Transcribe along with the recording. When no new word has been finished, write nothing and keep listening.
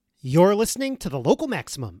You're listening to The Local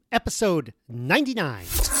Maximum, episode 99.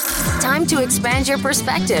 Time to expand your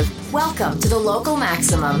perspective. Welcome to The Local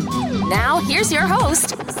Maximum. Now, here's your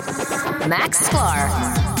host, Max Sklar.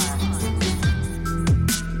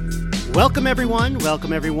 Welcome, everyone.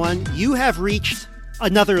 Welcome, everyone. You have reached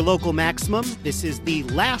another Local Maximum. This is the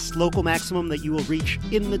last Local Maximum that you will reach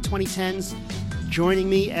in the 2010s.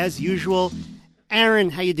 Joining me, as usual,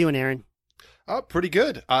 Aaron. How you doing, Aaron? Pretty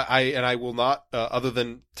good. I will not, other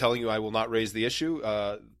than telling you I will not raise the issue,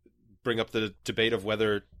 bring up the debate of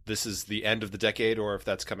whether this is the end of the decade or if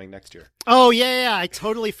that's coming next year. Oh, yeah. I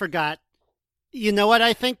totally forgot. You know what?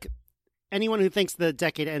 I think anyone who thinks the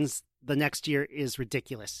decade ends the next year is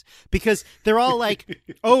ridiculous because they're all like,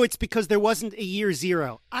 oh, it's because there wasn't a year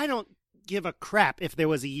zero. I don't give a crap if there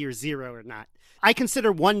was a year zero or not. I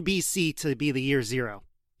consider 1 BC to be the year zero.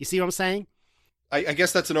 You see what I'm saying? I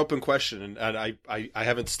guess that's an open question, and I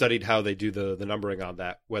haven't studied how they do the numbering on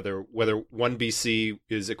that, whether 1 BC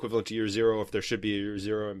is equivalent to year zero, if there should be a year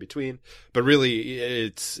zero in between. But really,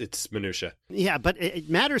 it's minutia. Yeah, but it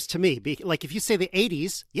matters to me. Like if you say the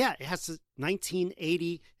 80s, yeah, it has to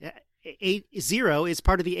 1980. 0 is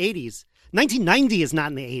part of the 80s. 1990 is not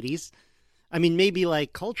in the 80s. I mean, maybe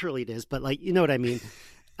like culturally it is, but like you know what I mean.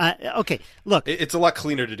 Okay, look, it's a lot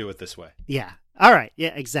cleaner to do it this way. Yeah. All right.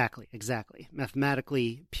 Yeah, exactly.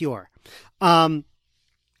 Mathematically pure. All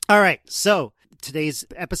right. So today's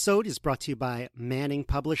episode is brought to you by Manning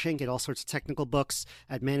Publishing. Get all sorts of technical books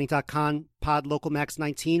at manning.com, pod Local Max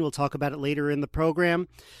 19. We'll talk about it later in the program.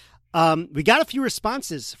 We got a few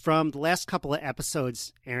responses from the last couple of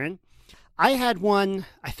episodes, Aaron. I had one,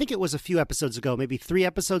 I think it was a few episodes ago, maybe 3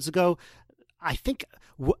 episodes ago. I think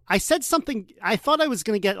I said something, I thought I was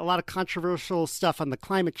going to get a lot of controversial stuff on the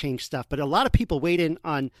climate change stuff, but a lot of people weighed in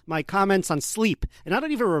on my comments on sleep, and I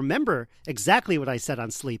don't even remember exactly what I said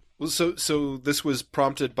on sleep. Well, so this was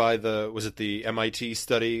prompted by was it the MIT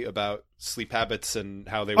study about sleep habits and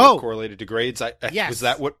how they were correlated to grades? Yes. Was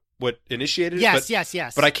that what initiated it?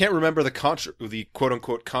 Yes. But I can't remember the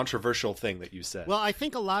quote-unquote controversial thing that you said. Well, I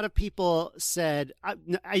think a lot of people said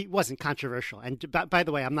it wasn't controversial. And by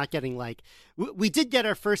the way, I'm not getting like we did get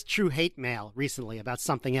our first true hate mail recently about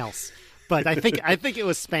something else. But I think it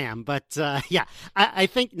was spam. But yeah, I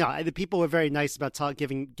think the people were very nice about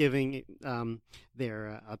giving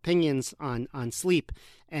their opinions on sleep,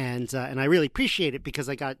 and I really appreciate it because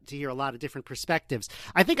I got to hear a lot of different perspectives.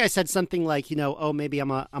 I think I said something like, maybe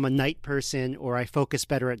I'm a night person or I focus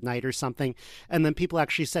better at night or something, and then people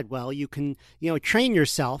actually said, well, you can train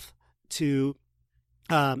yourself to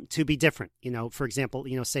be different. For example,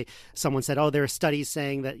 say someone said, there are studies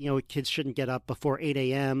saying that, kids shouldn't get up before 8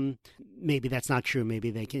 a.m. Maybe that's not true.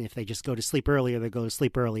 Maybe they can, if they just go to sleep earlier, they go to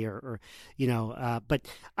sleep earlier but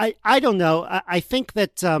I don't know. I think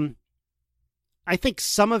that, I think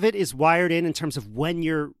some of it is wired in terms of when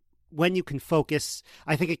you can focus.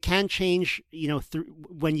 I think it can change, through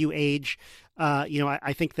when you age.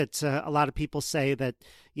 I think that a lot of people say that,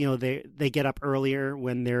 they get up earlier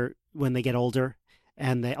when they get older.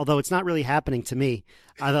 And although it's not really happening to me,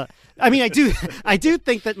 I do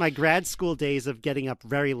think that my grad school days of getting up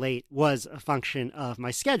very late was a function of my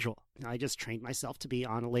schedule. I just trained myself to be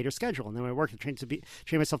on a later schedule, and then when I worked, I trained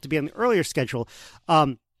myself to be on the earlier schedule.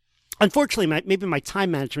 Unfortunately, maybe my time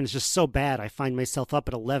management is just so bad. I find myself up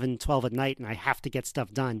at 11, 12 at night, and I have to get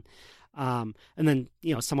stuff done. And then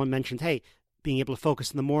someone mentioned, hey, being able to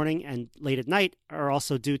focus in the morning and late at night are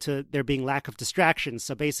also due to there being lack of distractions.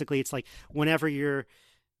 So basically it's like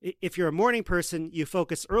if you're a morning person, you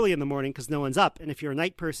focus early in the morning because no one's up. And if you're a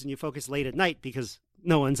night person, you focus late at night because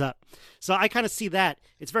no one's up. So I kind of see that.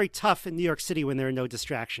 It's very tough in New York City when there are no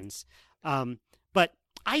distractions. But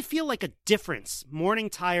I feel like a difference.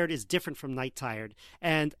 Morning tired is different from night tired.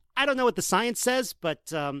 And I don't know what the science says,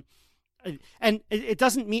 but and it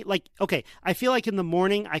doesn't mean like, okay, I feel like in the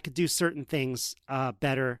morning I could do certain things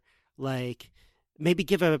better, like maybe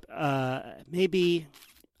maybe,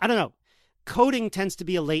 I don't know, coding tends to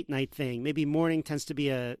be a late night thing. Maybe morning tends to be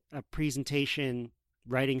a presentation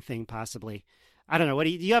writing thing, possibly. I don't know. Do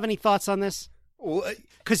you have any thoughts on this?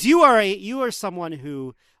 Because you are someone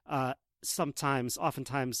who oftentimes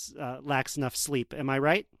lacks enough sleep. Am I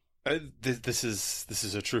right? This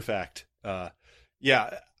is a true fact.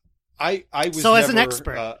 Yeah. I was so never as an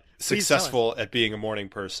expert, successful at being a morning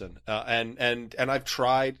person, and I've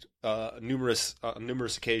tried numerous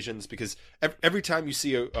occasions because every time you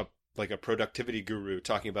see a productivity guru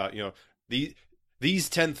talking about these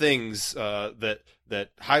 10 things that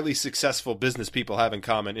highly successful business people have in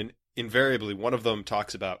common, and invariably one of them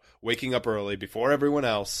talks about waking up early before everyone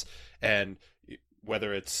else, and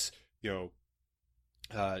whether it's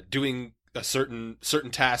doing a certain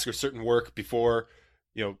task or certain work before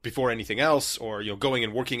anything else, or going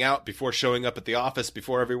and working out before showing up at the office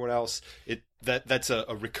before everyone else. That's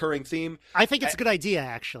a recurring theme. I think it's a good idea,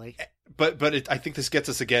 actually. But I think this gets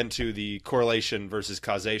us again to the correlation versus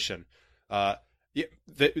causation.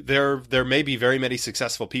 There may be very many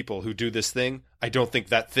successful people who do this thing. I don't think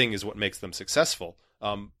that thing is what makes them successful.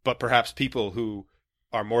 But perhaps people who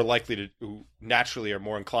are more likely who naturally are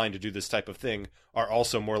more inclined to do this type of thing are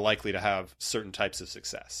also more likely to have certain types of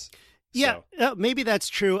success. Yeah, maybe that's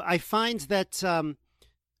true. I find that,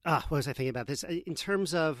 what was I thinking about this? In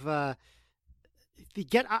terms of, I've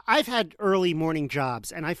had early morning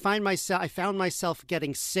jobs, and I found myself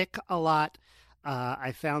getting sick a lot.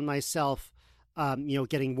 I found myself,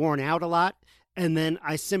 getting worn out a lot. And then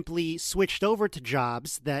I simply switched over to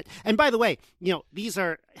jobs that, and by the way,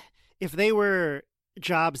 if they were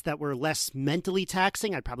jobs that were less mentally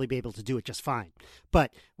taxing, I'd probably be able to do it just fine.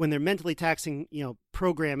 But when they're mentally taxing,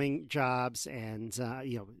 programming jobs and,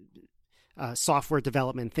 software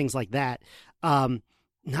development, things like that, no,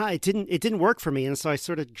 it didn't work for me. And so I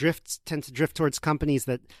sort of tend to drift towards companies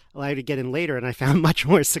that allow you to get in later, and I found much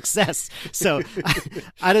more success. So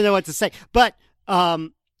I don't know what to say. But,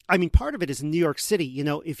 part of it is in New York City.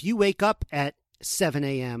 If you wake up at 7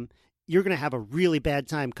 a.m., you're going to have a really bad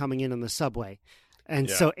time coming in on the subway. And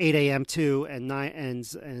so 8 a.m. too, and 9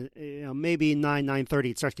 and maybe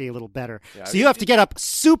 9:30 it starts getting a little better. Yeah, so you have to get up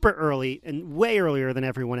super early and way earlier than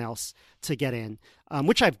everyone else to get in,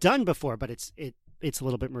 which I've done before, but it's a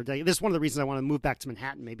little bit more. This is one of the reasons I want to move back to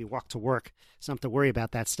Manhattan, maybe walk to work, so I don't have to worry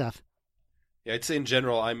about that stuff. Yeah, I'd say in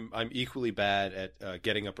general, I'm equally bad at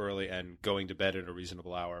getting up early and going to bed at a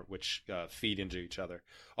reasonable hour, which feed into each other.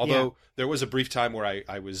 Although there was a brief time where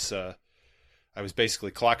I was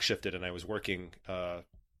basically clock shifted and I was working a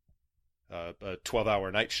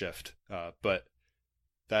 12-hour night shift, but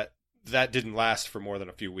that didn't last for more than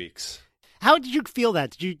a few weeks. How did you feel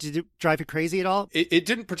that? Did it drive you crazy at all? It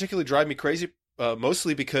didn't particularly drive me crazy,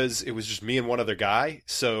 mostly because it was just me and one other guy,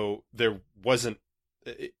 so there wasn't.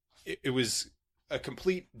 It was a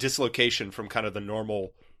complete dislocation from kind of the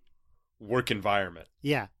normal work environment.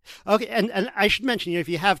 Yeah. Okay. And I should mention, if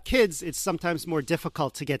you have kids, it's sometimes more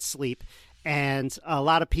difficult to get sleep. And a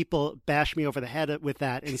lot of people bash me over the head with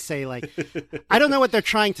that and say, like, I don't know what they're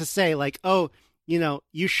trying to say. Like, oh,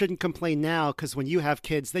 you shouldn't complain now because when you have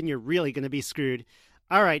kids, then you're really going to be screwed.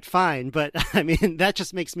 All right, fine. But that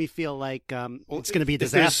just makes me feel like it's going to be a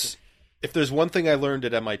disaster. If there's one thing I learned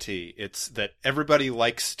at MIT, it's that everybody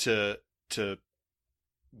likes to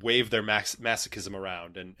wave their masochism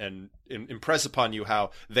around and impress upon you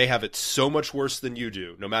how they have it so much worse than you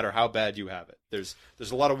do, no matter how bad you have it. There's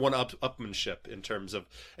a lot of one-upmanship in terms of,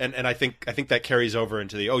 and I think that carries over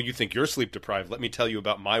into the, you think you're sleep deprived? Let me tell you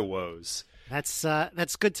about my woes. That's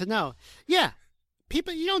good to know. Yeah.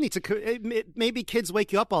 People, you don't need to. Maybe kids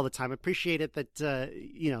wake you up all the time. Appreciate it that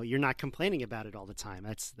you're not complaining about it all the time.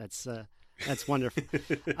 That's wonderful.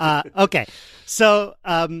 Okay, so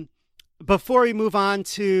before we move on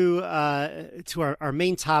to our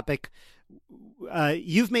main topic,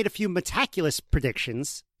 you've made a few Metaculus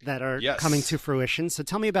predictions that are coming to fruition. So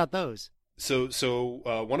tell me about those. So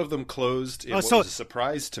one of them closed in what was a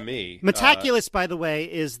surprise to me. Metaculus, by the way,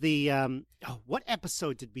 is the what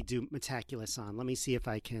episode did we do Metaculus on? Let me see if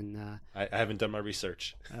I can. I haven't done my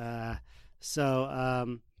research.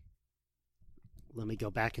 So let me go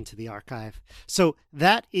back into the archive. So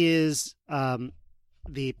that is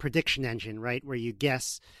the prediction engine, right? Where you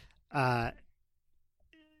guess. We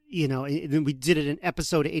did it in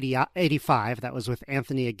episode 85. That was with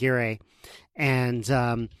Anthony Aguirre. And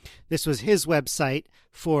this was his website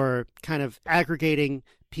for kind of aggregating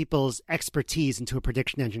people's expertise into a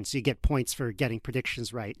prediction engine. So you get points for getting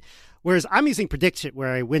predictions right. Whereas I'm using Predictit where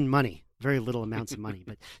I win money, very little amounts of money.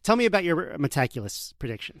 But tell me about your Metaculus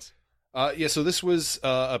predictions. So this was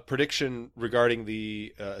a prediction regarding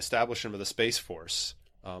the establishment of the Space Force,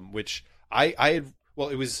 which I had, well,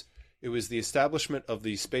 it was the establishment of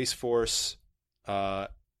the Space Force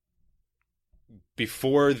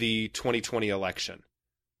before the 2020 election,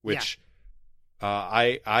 which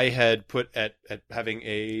I had put at having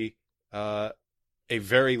a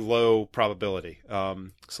very low probability. So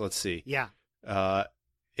let's see. Yeah.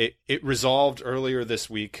 It resolved earlier this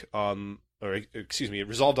week it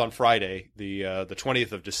resolved on Friday, the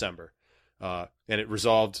 20th of December. And it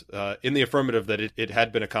resolved in the affirmative that it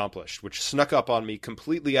had been accomplished, which snuck up on me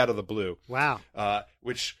completely out of the blue. Wow.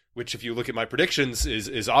 Which if you look at my predictions,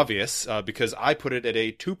 is obvious because I put it at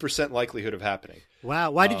a 2% likelihood of happening.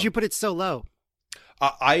 Wow. Why did you put it so low?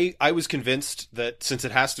 I was convinced that since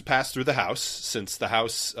it has to pass through the House, since the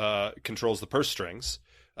House controls the purse strings,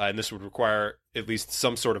 and this would require at least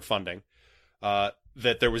some sort of funding,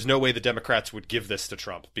 that there was no way the Democrats would give this to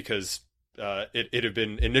Trump because it had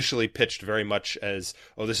been initially pitched very much as,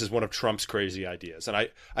 oh, this is one of Trump's crazy ideas. And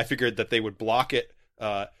I figured that they would block it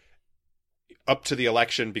up to the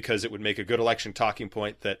election because it would make a good election talking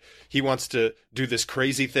point that he wants to do this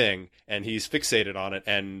crazy thing and he's fixated on it,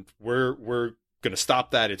 and we're going to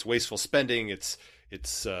stop that. It's wasteful spending. It's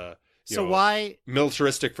why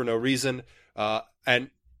militaristic for no reason. And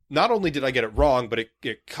not only did I get it wrong, but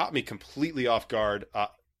it caught me completely off guard.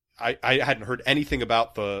 I hadn't heard anything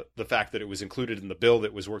about the fact that it was included in the bill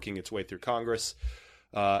that was working its way through Congress.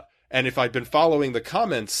 And if I'd been following the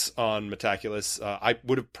comments on Metaculus, I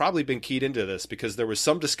would have probably been keyed into this because there was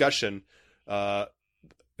some discussion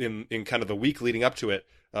in kind of the week leading up to it.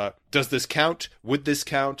 Does this count? Would this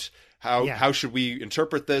count? How should we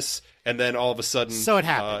interpret this? And then all of a sudden, so it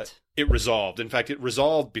happened. It resolved. In fact, it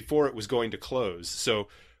resolved before it was going to close. So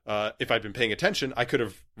if I'd been paying attention, I could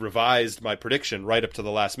have revised my prediction right up to the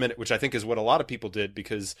last minute, which I think is what a lot of people did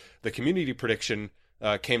because the community prediction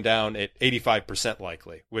came down at 85%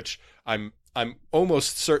 likely, which I'm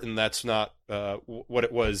almost certain that's not what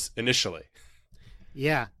it was initially.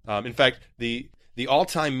 Yeah. In fact, the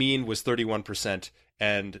all-time mean was 31%,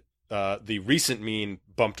 and the recent mean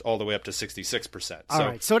bumped all the way up to 66%. All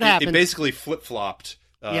right. So it happened. It basically flip-flopped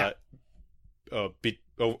over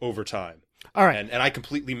time. All right. And I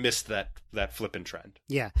completely missed that flipping trend.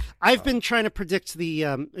 Yeah. I've been trying to predict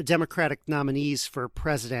the Democratic nominees for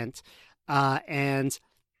president, and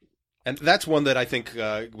that's one that I think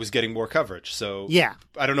was getting more coverage. So yeah,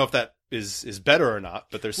 I don't know if that is better or not,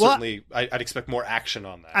 but there's certainly I'd expect more action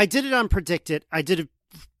on that. I did it on Predict It. I did a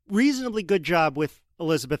reasonably good job with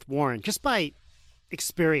Elizabeth Warren just by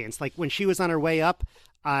experience. Like when she was on her way up,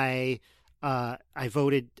 I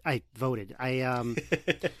voted.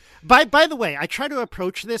 By the way, I try to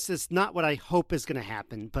approach this as not what I hope is going to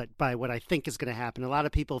happen, but by what I think is going to happen. A lot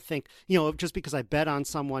of people think, just because I bet on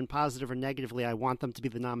someone positive or negatively, I want them to be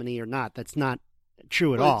the nominee or not. That's not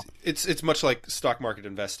true at all. It's much like stock market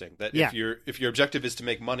investing. That if your objective is to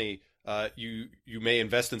make money, you may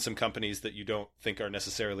invest in some companies that you don't think are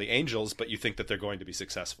necessarily angels, but you think that they're going to be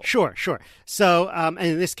successful. Sure. So, and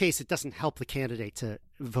in this case, it doesn't help the candidate to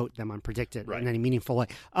vote them on Predict It in any meaningful way.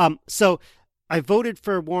 So I voted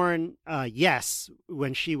for Warren, yes,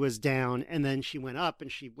 when she was down, and then she went up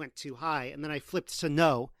and she went too high, and then I flipped to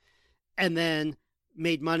no, and then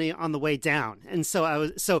made money on the way down. And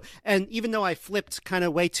and even though I flipped kind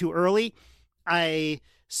of way too early, I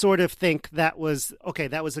sort of think that was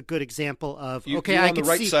a good example of you're on the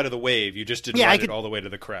right side of the wave. You just didn't ride it all the way to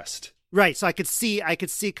the crest. Right. So I could see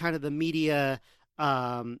kind of the media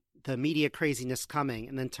craziness coming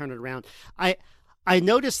and then turn it around. I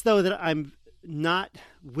noticed though that I'm not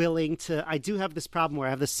willing to. I do have this problem where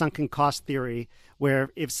I have this sunken cost theory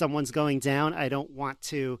where if someone's going down, I don't want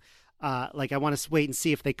to I want to wait and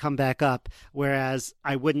see if they come back up, whereas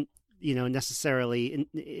I wouldn't necessarily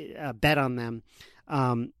bet on them.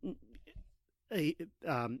 I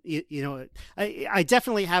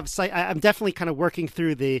definitely have. I'm definitely kind of working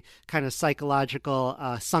through the kind of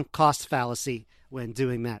psychological sunk cost fallacy when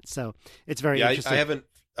doing that. So it's very interesting.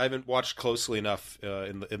 I haven't watched closely enough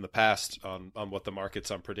in the past on what the markets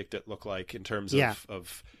on Predict It look like in terms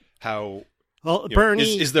of how. Well,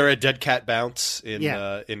 Bernie, is there a dead cat bounce in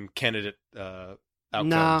candidate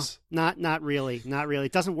outcomes? No, not really.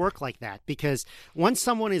 It doesn't work like that because once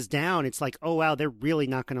someone is down, it's like, oh wow, they're really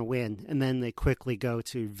not going to win, and then they quickly go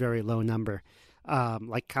to very low number,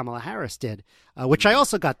 like Kamala Harris did, which I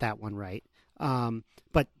also got that one right.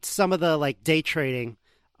 But some of the day trading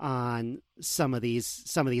on some of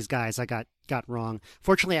these guys I got wrong.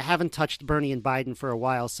 Fortunately, I haven't touched Bernie and Biden for a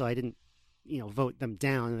while, so I didn't vote them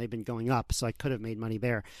down, and they've been going up, so I could have made money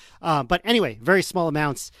there. But anyway, very small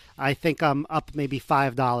amounts. I think I'm up maybe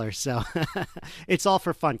 $5, so it's all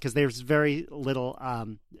for fun because there's very little,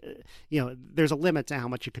 there's a limit to how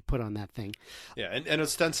much you could put on that thing. Yeah, and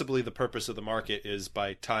ostensibly the purpose of the market is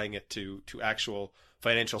by tying it to actual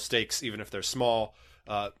financial stakes, even if they're small,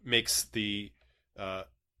 makes the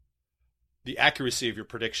accuracy of your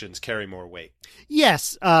predictions carry more weight.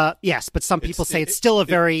 Yes, but some people say it's still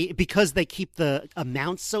because they keep the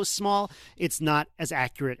amounts so small, it's not as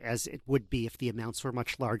accurate as it would be if the amounts were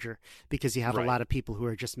much larger because you have a lot of people who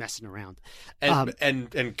are just messing around. And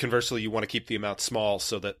conversely, you want to keep the amount small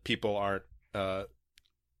so that people aren't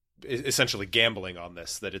essentially gambling on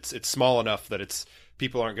this, that it's small enough that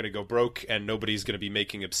people aren't going to go broke and nobody's going to be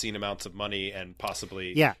making obscene amounts of money and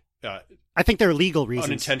possibly I think there are legal reasons.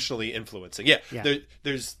 Unintentionally influencing. Yeah. Yeah.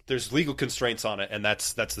 There's legal constraints on it, and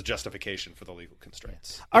that's the justification for the legal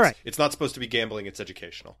constraints. All right. It's not supposed to be gambling, it's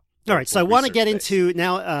educational. All right. So I want to get into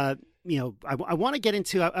now, I want to get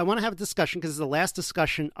into, I want to have a discussion because it's the last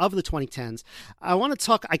discussion of the 2010s. I want to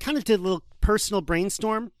talk, I kind of did a little personal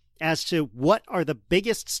brainstorm as to what are the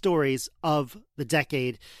biggest stories of the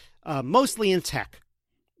decade, mostly in tech.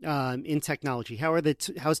 In technology. How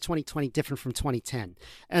is 2020 different from 2010?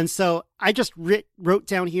 And so I just wrote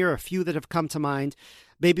down here a few that have come to mind.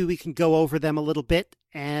 Maybe we can go over them a little bit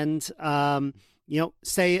and,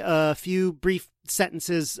 say a few brief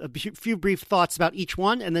sentences, a few brief thoughts about each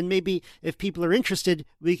one. And then maybe if people are interested,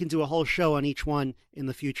 we can do a whole show on each one in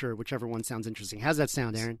the future, whichever one sounds interesting. How's that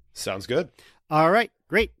sound, Aaron? Sounds good. All right,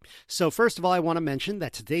 great. So first of all, I want to mention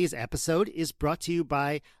that today's episode is brought to you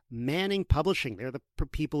by Manning Publishing. They're the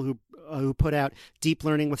people who put out Deep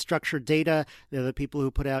Learning with Structured Data. They're the people who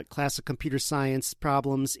put out classic computer science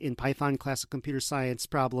problems in Python, classic computer science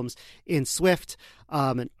problems in Swift,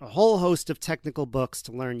 and a whole host of technical books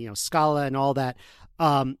to learn, Scala and all that.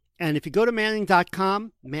 And if you go to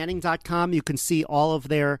Manning.com, you can see all of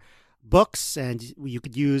their books, and you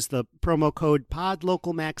could use the promo code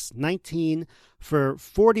PODLOCALMAX19 for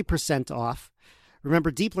 40% off.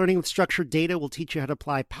 Remember, Deep Learning with Structured Data will teach you how to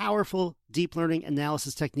apply powerful deep learning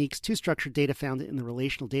analysis techniques to structured data found in the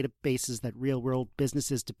relational databases that real-world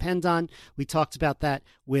businesses depend on. We talked about that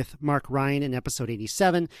with Mark Ryan in episode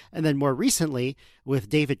 87, and then more recently with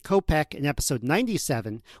David Kopec in episode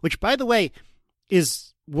 97, which, by the way,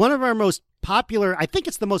 is one of our most popular, I think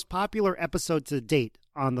it's the most popular episode to date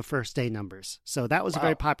on the First Day numbers. So that was a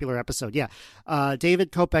very popular episode. Yeah.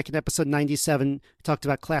 David Kopec in episode 97 talked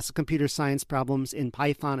about classic computer science problems in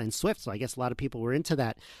Python and Swift. So I guess a lot of people were into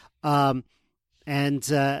that. We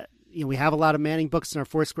have a lot of Manning books in our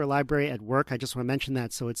Foursquare library at work. I just want to mention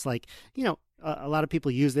that. So it's like, a lot of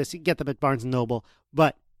people use this. You can get them at Barnes & Noble,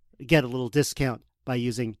 but get a little discount by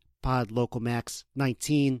using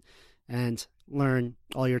PodLocalMax19 and learn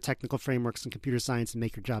all your technical frameworks in computer science and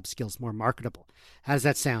make your job skills more marketable. How does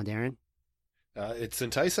that sound, Aaron? It's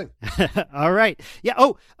enticing. All right.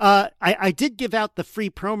 Yeah. I did give out the free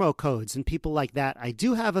promo codes and people like that. I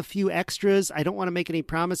do have a few extras. I don't want to make any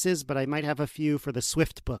promises, but I might have a few for the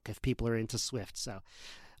Swift book if people are into Swift. So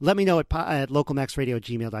let me know at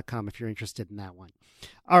localmaxradio@gmail.com if you're interested in that one.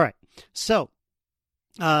 All right. So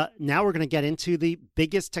now we're going to get into the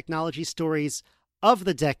biggest technology stories of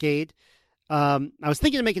the decade. I was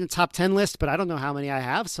thinking of making a top 10 list, but I don't know how many I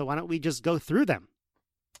have, so why don't we just go through them?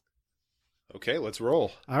 Okay, let's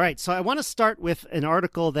roll. All right, so I want to start with an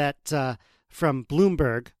article that from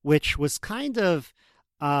Bloomberg, which was kind of,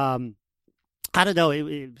 it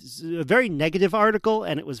was a very negative article,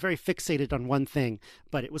 and it was very fixated on one thing,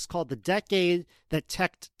 but it was called The Decade That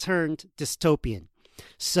Tech Turned Dystopian.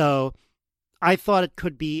 So I thought it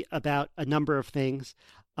could be about a number of things.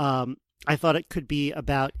 I thought it could be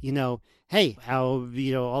about, hey, how,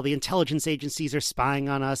 all the intelligence agencies are spying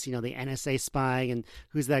on us, the NSA spying, and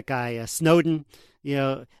who's that guy, Snowden,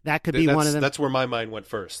 that could be one of them. That's where my mind went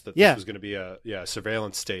first, that this was going to be a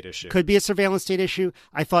surveillance state issue. Could be a surveillance state issue.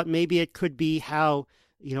 I thought maybe it could be how,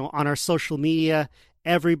 on our social media,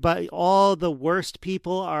 everybody, all the worst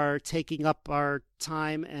people are taking up our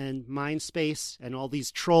time and mind space, and all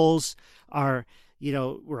these trolls are...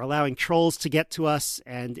 we're allowing trolls to get to us,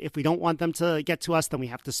 and if we don't want them to get to us, then we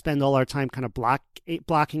have to spend all our time kind of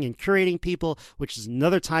blocking and curating people, which is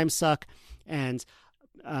another time suck. And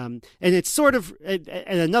it's sort of, and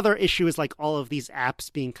another issue is like all of these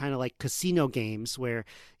apps being kind of like casino games where,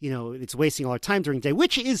 it's wasting all our time during the day,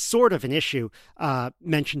 which is sort of an issue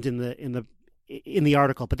mentioned in the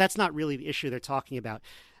article, but that's not really the issue they're talking about.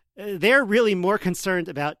 They're really more concerned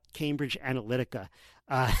about Cambridge Analytica.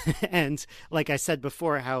 And like I said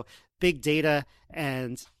before, how big data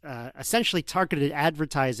and essentially targeted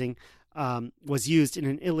advertising was used in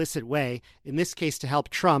an illicit way, in this case to help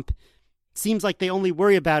Trump. Seems like they only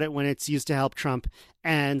worry about it when it's used to help Trump.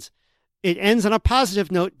 And it ends on a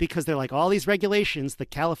positive note because they're like, all these regulations, the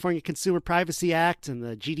California Consumer Privacy Act and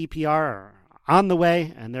the GDPR are on the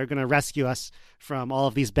way, and they're going to rescue us from all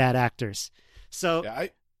of these bad actors. So yeah,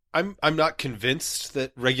 I'm not convinced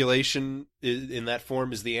that regulation in that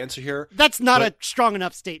form is the answer here. That's not a strong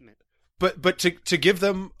enough statement. But to give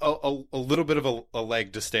them a little bit of a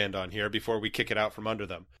leg to stand on here before we kick it out from under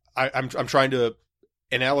them, I'm trying to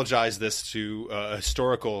analogize this to a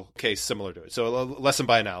historical case similar to it. So a lesson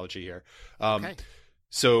by analogy here. Okay.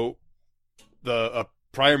 So the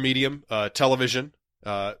prior medium, television,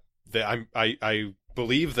 I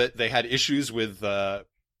believe that they had issues with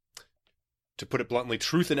to put it bluntly,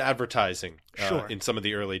 truth in advertising Sure. in some of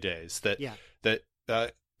the early days. That Yeah.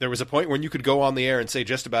 There was a point when you could go on the air and say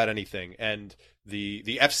just about anything, and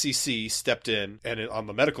the FCC stepped in, and on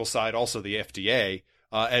the medical side, also the FDA,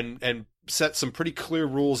 and set some pretty clear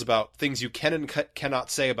rules about things you can and cannot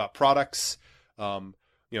say about products. Some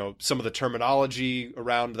of the terminology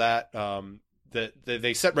around that. That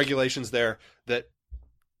they set regulations there that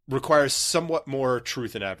requires somewhat more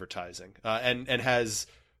truth in advertising, and has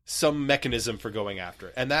some mechanism for going after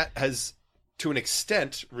it, and that has, to an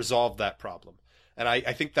extent, resolved that problem. And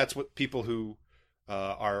I think that's what people who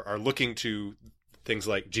are looking to things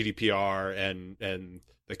like GDPR and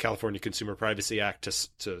the California Consumer Privacy Act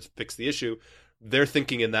to fix the issue, they're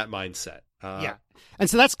thinking in that mindset. Yeah, and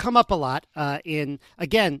so that's come up a lot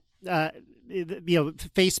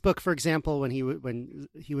Facebook, for example, when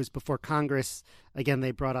he was before Congress, again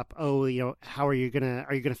they brought up, how are you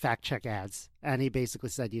gonna fact check ads? And he basically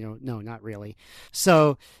said, no, not really.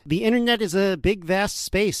 So the internet is a big, vast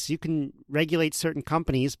space. You can regulate certain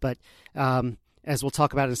companies, but as we'll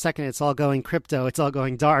talk about in a second, it's all going crypto, it's all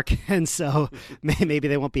going dark, and so maybe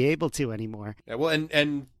they won't be able to anymore. Yeah, well,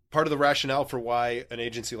 and part of the rationale for why an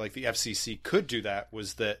agency like the FCC could do that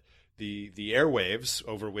was that the airwaves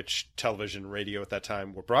over which television and radio at that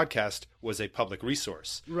time were broadcast was a public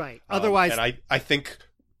resource. Right. Otherwise, and I think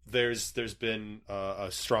there's been a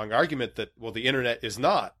strong argument that, well, the internet is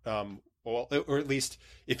not. Or at least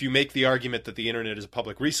if you make the argument that the internet is a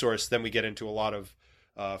public resource, then we get into a lot of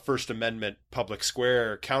First Amendment public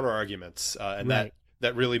square counter arguments, and right.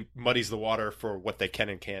 that really muddies the water for what they can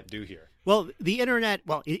and can't do here. Well, the internet,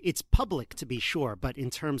 it's public to be sure, but in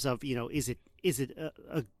terms of, is it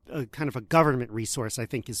a kind of a government resource, I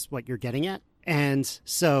think is what you're getting at. And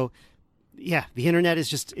so, yeah, the internet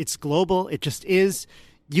is it's global. It just is.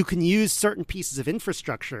 You can use certain pieces of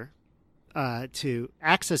infrastructure to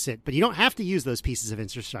access it, but you don't have to use those pieces of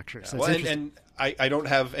infrastructure. Yeah. So well, and I don't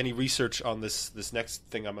have any research on this next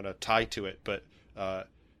thing I'm going to tie to it, but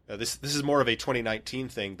this is more of a 2019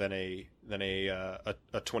 thing than a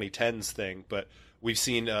 2010s thing. But we've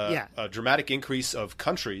seen a dramatic increase of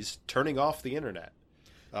countries turning off the internet.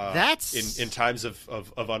 That's in times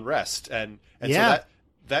of unrest, and so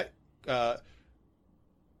that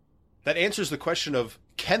answers the question of,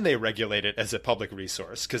 can they regulate it as a public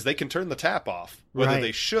resource? Because they can turn the tap off. Whether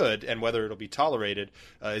they should and whether it'll be tolerated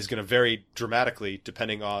is going to vary dramatically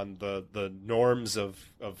depending on the norms of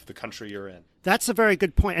the country you're in. That's a very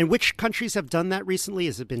good point. And which countries have done that recently?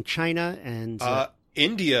 Has it been China and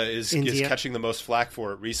India is catching the most flack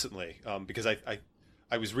for it recently, because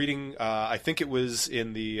I was reading, I think it was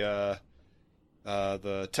in the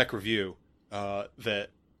Tech Review,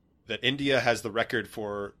 that India has the record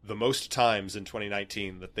for the most times in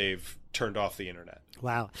 2019 that they've turned off the internet.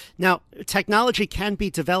 Wow. Now, technology can be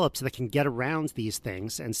developed that can get around these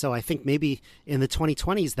things, and so I think maybe in the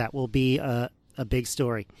 2020s that will be a big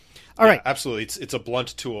story. All right. Absolutely. It's a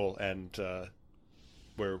blunt tool, and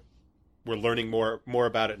we're learning more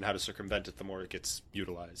about it and how to circumvent it the more it gets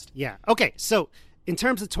utilized. Yeah. Okay. So in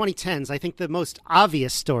terms of 2010s, I think the most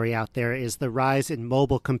obvious story out there is the rise in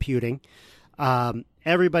mobile computing.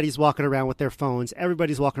 Everybody's walking around with their phones.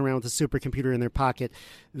 Everybody's walking around with a supercomputer in their pocket.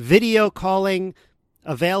 Video calling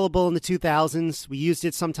available in the 2000s. We used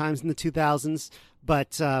it sometimes in the 2000s,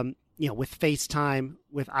 but with FaceTime,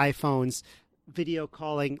 with iPhones, video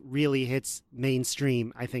calling really hits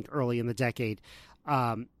mainstream, I think, early in the decade.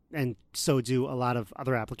 And so do a lot of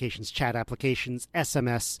other applications, chat applications,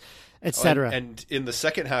 SMS, etc. And in the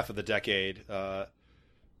second half of the decade, the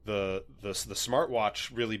smartwatch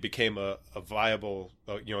really became a viable,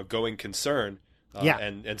 going concern.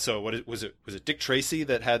 And so was it Dick Tracy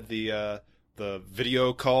that had the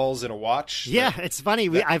video calls in a watch? Yeah, it's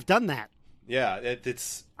funny. I've done that. Yeah,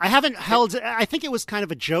 it's. I haven't held. I think it was kind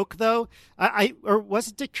of a joke, though. Or was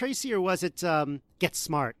it Dick Tracy, or was it Get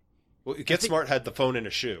Smart? Well, Get Smart had the phone in a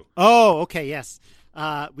shoe. Oh, okay, yes.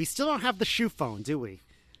 We still don't have the shoe phone, do we?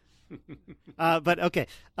 But okay.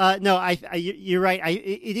 No, you're right.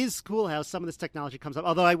 It is cool how some of this technology comes up.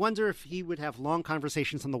 Although I wonder if he would have long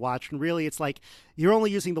conversations on the watch, and really it's like you're only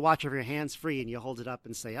using the watch if your hand's free and you hold it up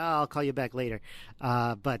and say, I'll call you back later.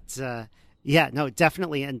 Yeah, no,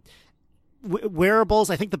 definitely. And wearables,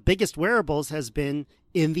 I think the biggest wearables has been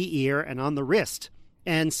in the ear and on the wrist.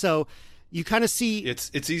 And so you kind of see... It's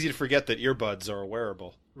easy to forget that earbuds are a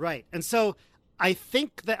wearable. Right. And so I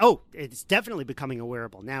think that, it's definitely becoming a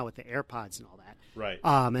wearable now with the AirPods and all that. Right.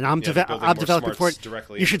 And I'm developing for it.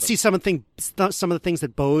 You should see some of the things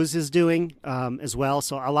that Bose is doing as well.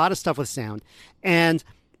 So a lot of stuff with sound. And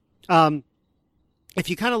if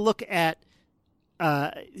you kind of look at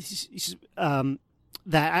the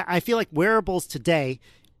that I feel like wearables today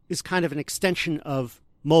is kind of an extension of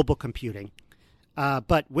mobile computing.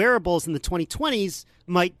 But wearables in the 2020s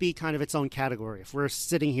might be kind of its own category. If we're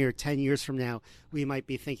sitting here 10 years from now, we might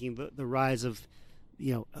be thinking the rise of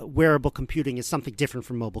wearable computing is something different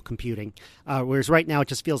from mobile computing. Whereas right now it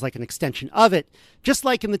just feels like an extension of it. Just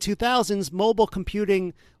like in the 2000s, mobile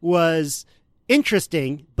computing was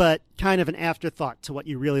interesting, but kind of an afterthought to what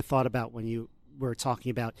you really thought about when you were talking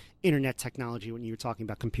about internet technology, when you were talking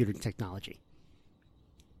about computing technology.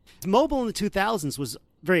 Mobile in the 2000s was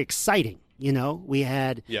very exciting. We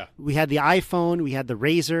had the iPhone, we had the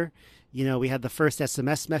Razr, we had the first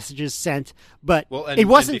SMS messages sent, but it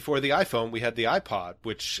wasn't. And before the iPhone, we had the iPod,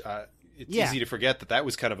 which it's easy to forget that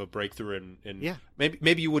was kind of a breakthrough in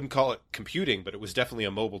maybe you wouldn't call it computing, but it was definitely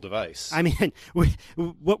a mobile device. I mean,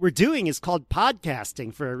 what we're doing is called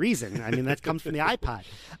podcasting for a reason. I mean, that comes from the iPod.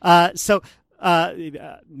 So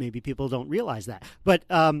maybe people don't realize that, but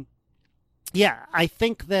I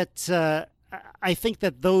think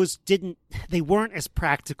that those they weren't as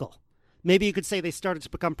practical. Maybe you could say they started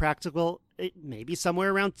to become practical maybe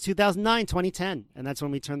somewhere around 2009, 2010, and that's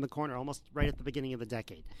when we turned the corner, almost right at the beginning of the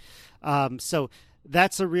decade. So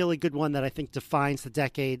that's a really good one that I think defines the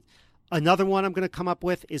decade. Another one I'm going to come up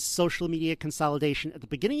with is social media consolidation. At the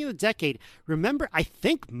beginning of the decade, remember, I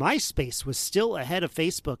think MySpace was still ahead of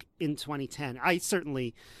Facebook in 2010. I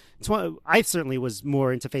certainly was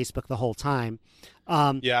more into Facebook the whole time.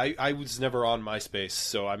 I was never on MySpace,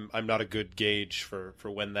 so I'm not a good gauge for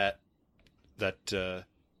when that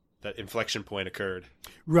inflection point occurred.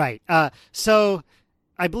 Right. So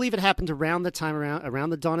I believe it happened around the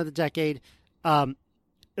dawn of the decade.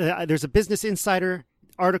 There's a Business Insider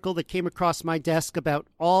article that came across my desk about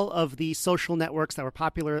all of the social networks that were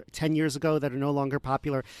popular 10 years ago that are no longer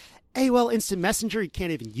popular. AOL Instant Messenger you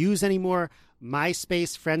can't even use anymore.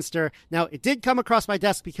 MySpace, Friendster. Now, it did come across my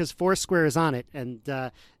desk because Foursquare is on it, and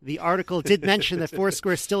the article did mention that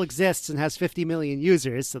Foursquare still exists and has 50 million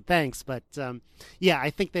users, so thanks. But, I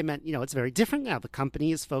think they meant, it's very different now. The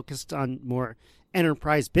company is focused on more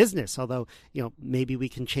enterprise business, although, maybe we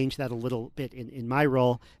can change that a little bit in my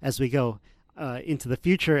role as we go into the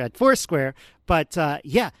future at Foursquare. But,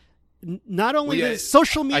 not only the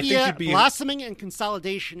social media blossoming and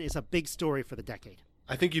consolidation is a big story for the decade.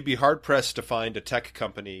 I think you'd be hard-pressed to find a tech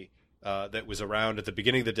company that was around at the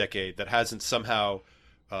beginning of the decade that hasn't somehow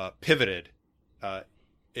pivoted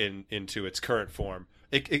into its current form.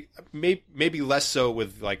 It maybe less so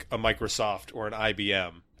with like a Microsoft or an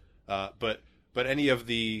IBM, but any of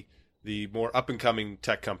the more up-and-coming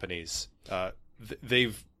tech companies,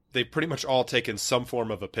 they've pretty much all taken some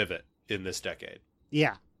form of a pivot in this decade.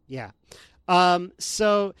 Yeah.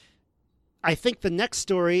 So I think the next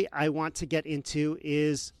story I want to get into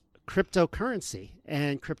is cryptocurrency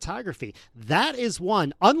and cryptography. That is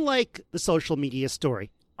one, unlike the social media story,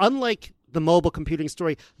 unlike the mobile computing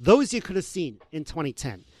story, those you could have seen in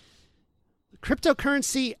 2010.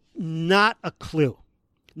 Cryptocurrency, not a clue.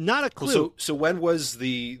 Not a clue. So when was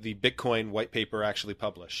the Bitcoin white paper actually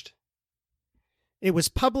published? It was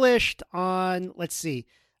published on,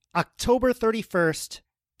 October 31st,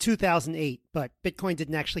 2008, but Bitcoin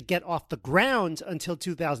didn't actually get off the ground until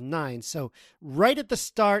 2009. So right at the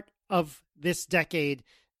start of this decade,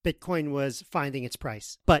 Bitcoin was finding its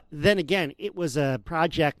price. But then again, it was a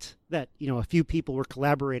project that, a few people were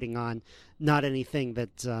collaborating on, not anything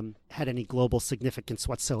that had any global significance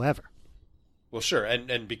whatsoever. Well, sure,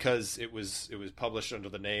 and because it was published under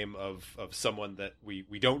the name of someone that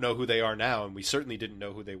we don't know who they are now, and we certainly didn't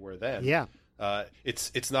know who they were then. Yeah.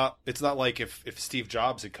 It's not like if Steve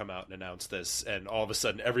Jobs had come out and announced this, and all of a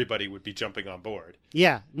sudden everybody would be jumping on board.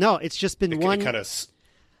 Yeah, no, it's just been one kind of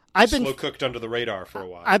slow cooked under the radar for a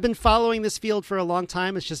while. I've been following this field for a long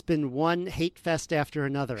time. It's just been one hate fest after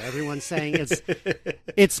another. Everyone's saying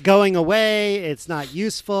it's going away. It's not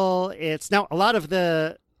useful. It's now a lot of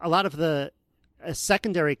the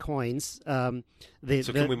secondary coins. Can we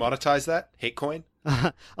monetize that hate coin?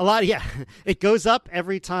 A lot, yeah. It goes up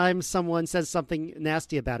every time someone says something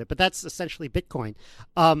nasty about it, but that's essentially Bitcoin.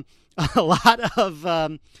 A lot of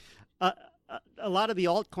the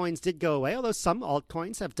altcoins did go away, although some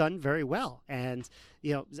altcoins have done very well. And,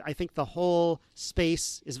 I think the whole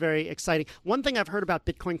space is very exciting. One thing I've heard about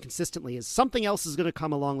Bitcoin consistently is something else is going to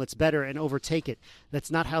come along that's better and overtake it. That's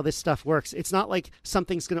not how this stuff works. It's not like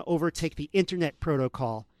something's going to overtake the internet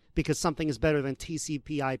protocol because something is better than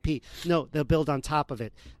TCP/IP. No, they'll build on top of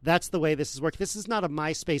it. That's the way this is working. This is not a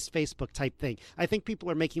MySpace, Facebook type thing. I think people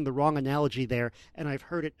are making the wrong analogy there, and I've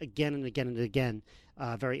heard it again and again and again.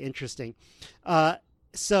 Very interesting.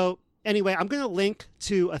 So anyway, I'm going to link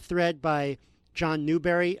to a thread by John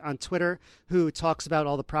Newberry on Twitter, who talks about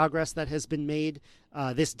all the progress that has been made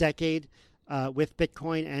this decade with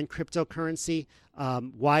Bitcoin and cryptocurrency,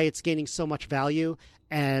 why it's gaining so much value.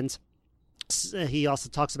 And he also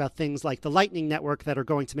talks about things like the Lightning Network that are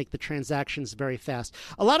going to make the transactions very fast.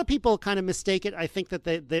 A lot of people kind of mistake it. I think that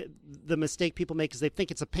the mistake people make is they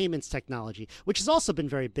think it's a payments technology, which has also been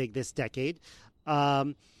very big this decade.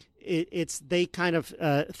 They kind of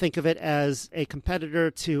think of it as a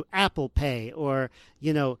competitor to Apple Pay or,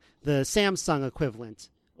 the Samsung equivalent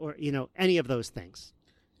or, any of those things.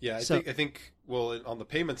 Yeah, I think, well, on the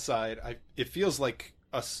payment side, it feels like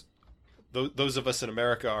those of us in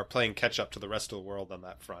America are playing catch up to the rest of the world on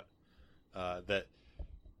that front. That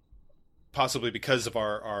possibly because of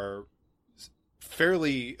our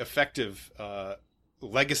fairly effective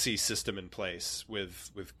legacy system in place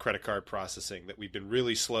with credit card processing, that we've been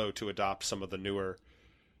really slow to adopt some of the newer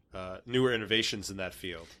innovations in that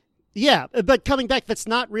field. Yeah, but coming back, that's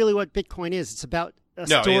not really what Bitcoin is. It's about a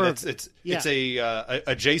store. It's a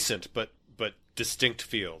adjacent but distinct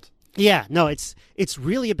field. Yeah, no, it's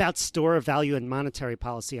really about store of value and monetary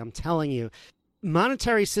policy. I'm telling you,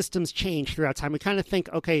 monetary systems change throughout time. We kind of think,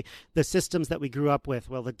 okay, the systems that we grew up with,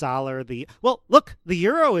 well, the dollar, look, the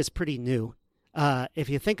euro is pretty new, if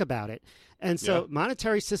you think about it. And so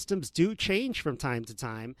monetary systems do change from time to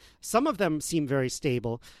time. Some of them seem very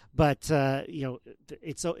stable, but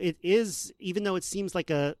it is, even though it seems like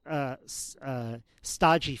a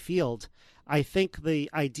stodgy field, I think the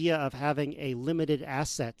idea of having a limited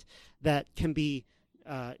asset that can be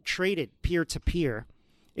traded peer-to-peer,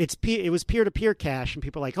 it was peer-to-peer cash, and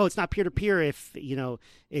people are like, oh, it's not peer-to-peer if,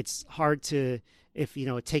 it's hard to, if,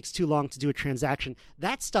 it takes too long to do a transaction.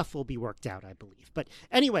 That stuff will be worked out, I believe. But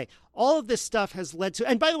anyway, all of this stuff has led to,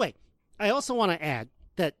 and by the way, I also want to add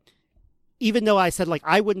that even though I said, like,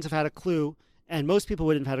 I wouldn't have had a clue, and most people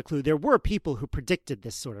wouldn't have had a clue, there were people who predicted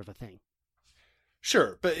this sort of a thing.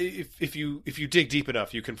 Sure, but if you dig deep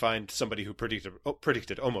enough, you can find somebody who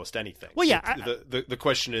predicted almost anything. Well, yeah. The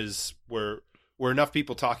question is, were enough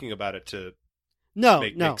people talking about it to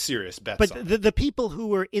make serious bets? But on the people who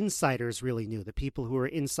were insiders really knew. The people who were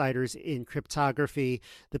insiders in cryptography,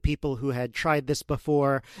 the people who had tried this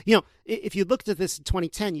before. If you looked at this in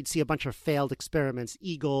 2010, you'd see a bunch of failed experiments,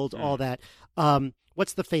 eGold, all that.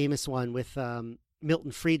 What's the famous one with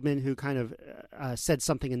Milton Friedman, who kind of said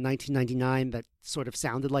something in 1999 that sort of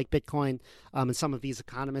sounded like Bitcoin, and some of these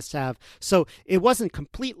economists have. So it wasn't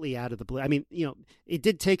completely out of the blue. I mean, it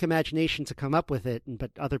did take imagination to come up with it,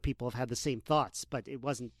 but other people have had the same thoughts, but it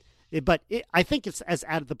wasn't. I think it's as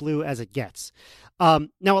out of the blue as it gets.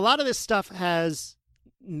 Now, a lot of this stuff has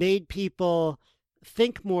made people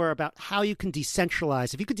think more about how you can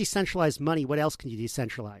decentralize. If you could decentralize money, what else can you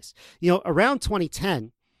decentralize? Around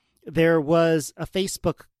 2010, there was a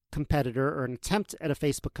Facebook competitor, or an attempt at a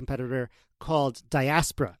Facebook competitor, called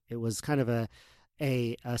Diaspora. It was kind of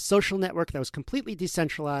a social network that was completely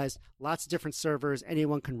decentralized, lots of different servers,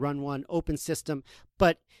 anyone can run one, open system,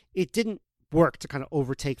 but it didn't work to kind of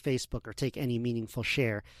overtake Facebook or take any meaningful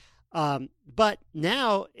share. But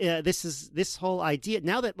now this whole idea,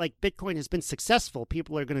 now that like Bitcoin has been successful,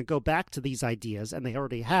 people are going to go back to these ideas, and they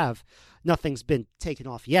already have. Nothing's been taken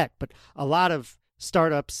off yet, but a lot of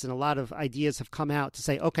startups and a lot of ideas have come out to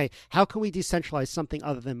say, okay, how can we decentralize something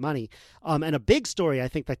other than money? And a big story I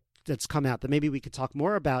think that's come out that maybe we could talk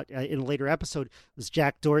more about in a later episode was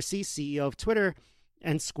Jack Dorsey, CEO of Twitter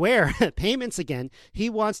and Square Payments again. He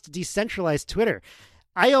wants to decentralize Twitter.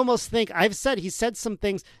 I almost think he said some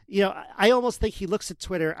things, I almost think he looks at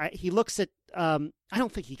Twitter. He looks at, I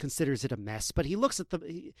don't think he considers it a mess, but he looks at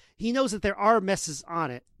he knows that there are messes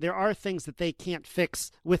on it. There are things that they can't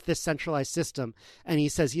fix with this centralized system. And he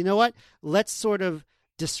says, you know what, let's sort of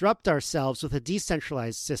disrupt ourselves with a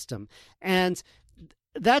decentralized system. And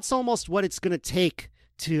that's almost what it's going to take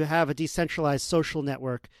to have a decentralized social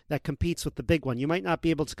network that competes with the big one. You might not be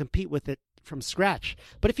able to compete with it from scratch,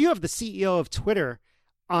 but if you have the CEO of Twitter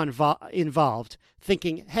involved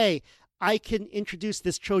thinking, hey, I can introduce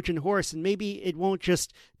this Trojan horse and maybe it won't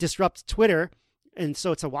just disrupt Twitter, and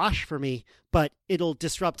so it's a wash for me, but it'll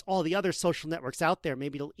disrupt all the other social networks out there.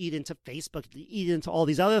 Maybe it'll eat into Facebook, eat into all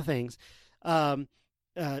these other things. Then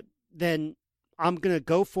I'm going to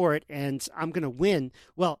go for it and I'm going to win.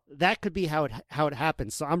 Well, that could be how it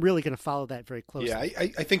happens. So I'm really going to follow that very closely. Yeah,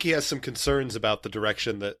 I think he has some concerns about the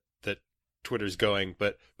direction that Twitter's going,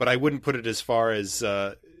 but I wouldn't put it as far as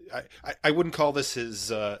I wouldn't call this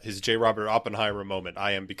his J. Robert Oppenheimer moment.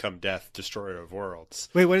 I am become death, destroyer of worlds.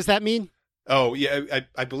 Wait, what does that mean? Oh yeah,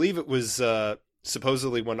 I believe it was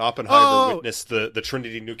supposedly when Oppenheimer witnessed the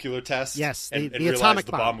Trinity nuclear test. Yes, and the realized atomic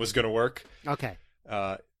the bomb was going to work. Okay.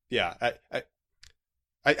 Yeah,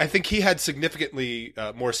 I think he had significantly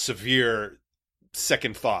more severe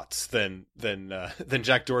second thoughts than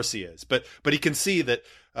Jack Dorsey is, but he can see that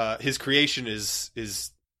his creation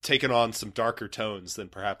is taken on some darker tones than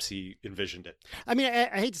perhaps he envisioned it. I mean, I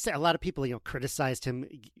hate to say, a lot of people criticized him,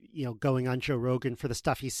 going on Joe Rogan for the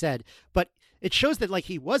stuff he said, but it shows that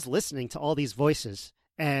he was listening to all these voices.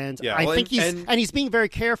 And yeah, I think he's being very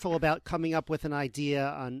careful about coming up with an idea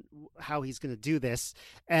on how he's going to do this.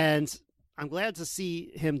 And I'm glad to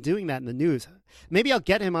see him doing that in the news. Maybe I'll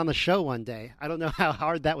get him on the show one day. I don't know how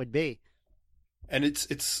hard that would be. And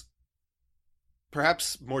it's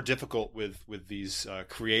perhaps more difficult with these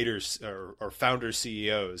creators or founder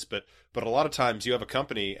CEOs, but a lot of times you have a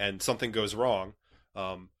company and something goes wrong,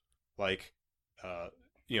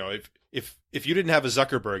 if you didn't have a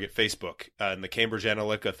Zuckerberg at Facebook and the Cambridge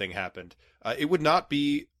Analytica thing happened, it would not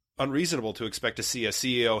be unreasonable to expect to see a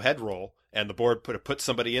CEO head roll and the board put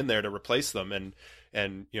somebody in there to replace them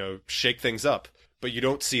and shake things up. But you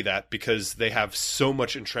don't see that because they have so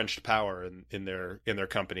much entrenched power in their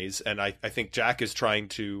companies. And I think Jack is trying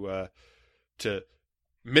to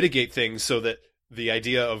mitigate things so that the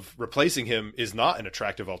idea of replacing him is not an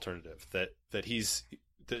attractive alternative, that he's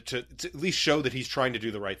to at least show that he's trying to do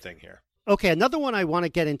the right thing here. Okay, another one I want to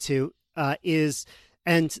get into is,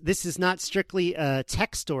 and this is not strictly a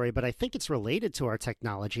tech story, but I think it's related to our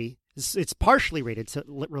technology. It's partially related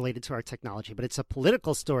to our technology, but it's a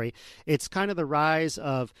political story. It's kind of the rise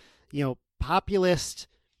of, populist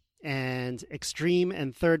and extreme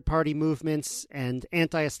and third-party movements and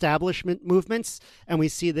anti-establishment movements, and we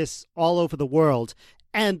see this all over the world.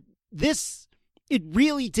 And it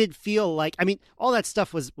really did feel like, all that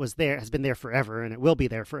stuff was there, has been there forever, and it will be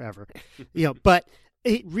there forever, but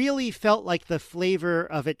it really felt like the flavor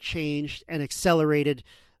of it changed and accelerated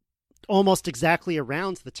almost exactly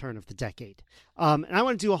around the turn of the decade. And I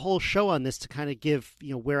want to do a whole show on this to kind of give,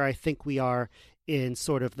 where I think we are in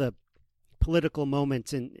sort of the political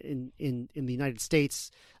moment in the United States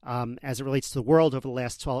as it relates to the world over the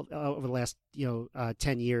last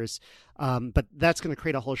 10 years. But that's going to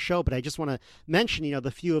create a whole show. But I just want to mention,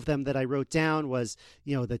 the few of them that I wrote down was,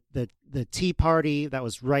 the Tea Party that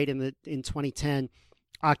was right in 2010,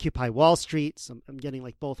 Occupy Wall Street. So I'm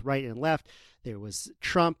getting both right and left. There was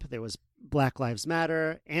Trump. There was Black Lives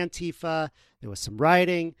Matter, Antifa. There was some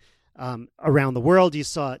rioting around the world. You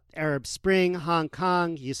saw Arab Spring, Hong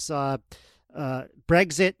Kong. You saw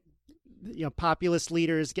Brexit. Populist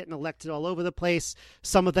leaders getting elected all over the place.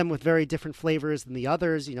 Some of them with very different flavors than the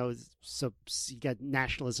others. So you got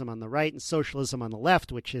nationalism on the right and socialism on the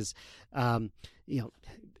left, which is,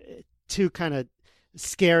 two kind of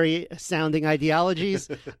scary sounding ideologies.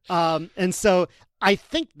 And so I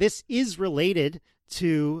think this is related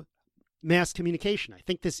to mass communication. I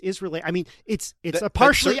think this is related. It's a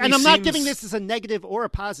partially, and I'm not giving this as a negative or a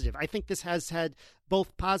positive. I think this has had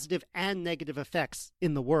both positive and negative effects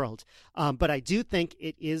in the world. But I do think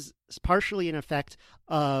it is partially an effect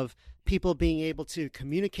of people being able to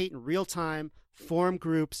communicate in real time, form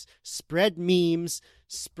groups, spread memes,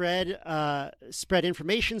 spread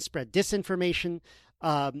information, spread disinformation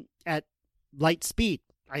at light speed.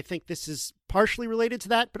 I think this is partially related to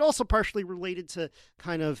that, but also partially related to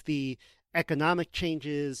kind of the economic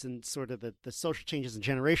changes and sort of the social changes and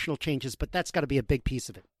generational changes, but that's got to be a big piece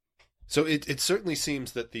of it. So it certainly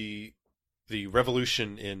seems that the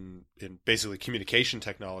revolution in basically communication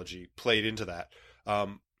technology played into that.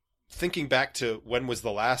 Thinking back to when was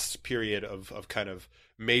the last period of kind of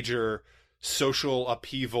major social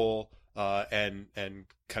upheaval and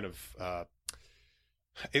kind of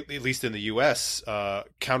at least in the U.S.,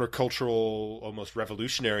 countercultural, almost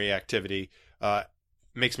revolutionary activity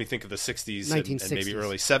makes me think of the 60s and maybe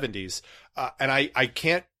early 70s. And I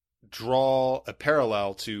can't draw a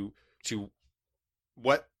parallel to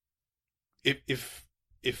what if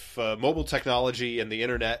mobile technology and the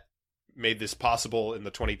internet made this possible in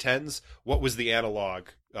the 2010s, what was the analog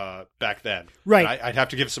back then? Right. I'd have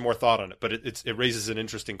to give some more thought on it, but it raises an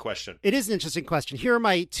interesting question. It is an interesting question. Here are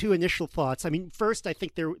my two initial thoughts. First, I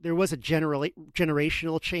think there was a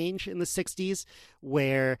generational change in the 60s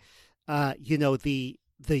where, the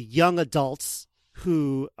young adults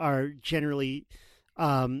who are generally,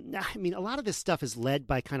 a lot of this stuff is led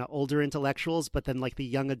by kind of older intellectuals, but then the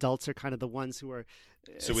young adults are kind of the ones who are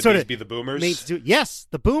so would these be the boomers? Yes,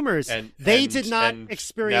 the boomers. They did not and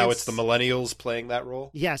experience. Now it's the millennials playing that role?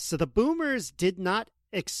 Yes, so the boomers did not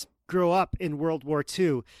grow up in World War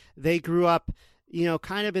II. They grew up,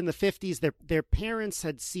 kind of in the 50s. Their parents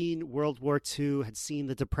had seen World War II, had seen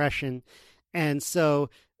the Depression, and so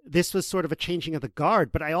this was sort of a changing of the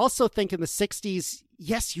guard. But I also think in the 60s,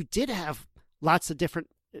 yes, you did have lots of different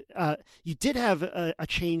you did have a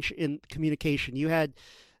change in communication. You had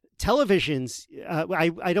televisions.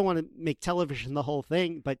 I don't want to make television the whole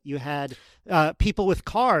thing, but you had people with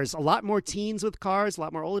cars, a lot more teens with cars, a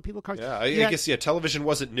lot more older people with cars. Yeah, I guess, television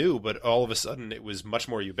wasn't new, but all of a sudden it was much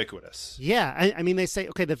more ubiquitous. Yeah, I mean, they say,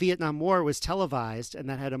 okay, the Vietnam War was televised, and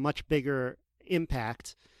that had a much bigger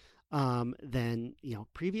impact than,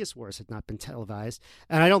 previous wars had not been televised.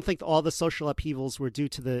 And I don't think all the social upheavals were due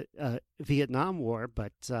to the Vietnam War,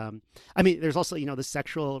 but I mean, there's also, the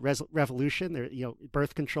sexual revolution, there,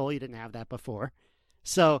 birth control, you didn't have that before.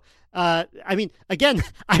 So, I mean, again,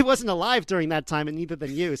 I wasn't alive during that time, and neither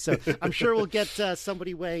than you. So I'm sure we'll get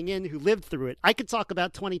somebody weighing in who lived through it. I could talk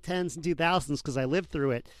about 2010s and 2000s because I lived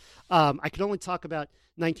through it. I could only talk about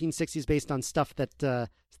 1960s based on stuff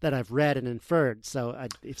that I've read and inferred. So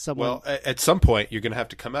if someone... Well, at some point, you're going to have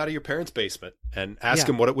to come out of your parents' basement and ask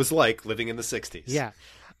them what it was like living in the 60s. Yeah.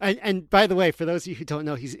 And by the way, for those of you who don't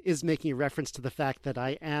know, he is making a reference to the fact that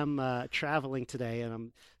I am traveling today and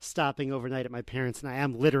I'm stopping overnight at my parents', and I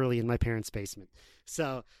am literally in my parents' basement.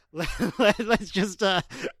 So let's just,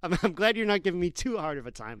 I'm glad you're not giving me too hard of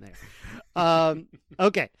a time there.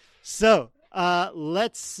 Okay. So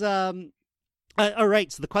let's, all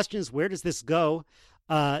right. So the question is, where does this go?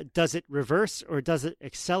 Does it reverse or does it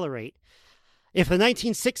accelerate? If the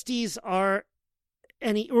 1960s are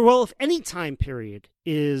if any time period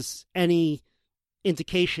is any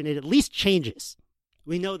indication, it at least changes.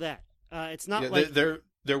 We know that. It's not like there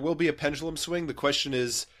will be a pendulum swing. The question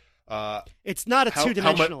is, it's not a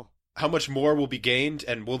two-dimensional. How much more will be gained,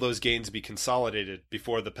 and will those gains be consolidated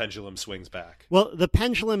before the pendulum swings back? Well, the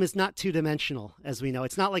pendulum is not two-dimensional, as we know.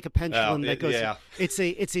 It's not like a pendulum that goes... Yeah. It's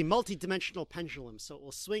a multi-dimensional pendulum, so it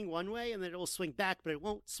will swing one way, and then it will swing back, but it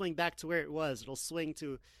won't swing back to where it was. It'll swing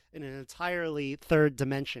to in an entirely third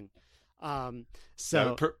dimension.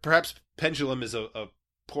 Perhaps pendulum is a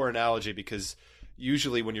poor analogy, because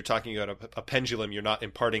usually when you're talking about a pendulum, you're not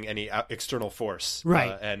imparting any external force.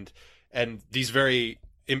 Right. And these very...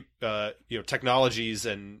 technologies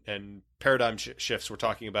and paradigm shifts we're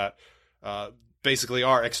talking about basically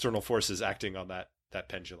are external forces acting on that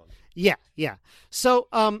pendulum. Yeah. So,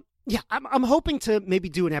 I'm hoping to maybe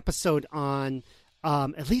do an episode on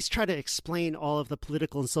at least try to explain all of the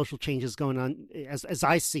political and social changes going on as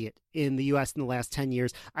I see it in the U.S. in the last 10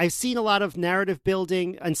 years. I've seen a lot of narrative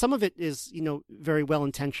building, and some of it is, very well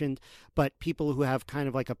intentioned, but people who have kind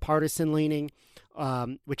of like a partisan leaning,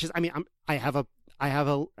 which is, I mean, I have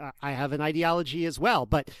an ideology as well,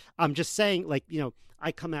 but I'm just saying, like,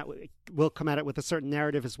 we'll come at it with a certain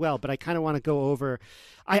narrative as well. But I kind of want to go over,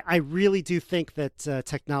 I really do think that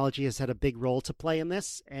technology has had a big role to play in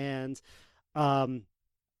this. And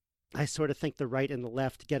I sort of think the right and the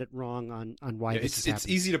left get it wrong on why this is happening. It's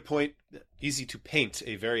easy to paint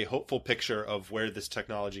a very hopeful picture of where this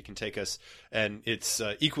technology can take us. And it's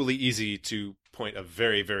equally easy to point a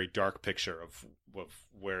very, very dark picture of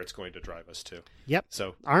where it's going to drive us to. Yep.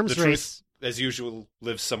 So arms the race, truth, as usual,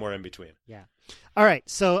 lives somewhere in between. Yeah. All right.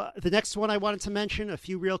 So the next one I wanted to mention, a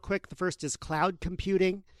few real quick. The first is cloud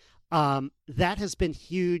computing. That has been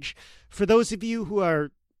huge. For those of you who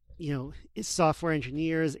are, software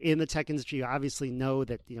engineers in the tech industry, you obviously know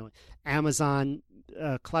that, Amazon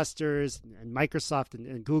clusters and Microsoft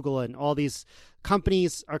and Google and all these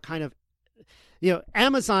companies are kind of,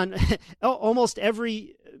 Amazon, almost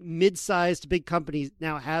every mid-sized big company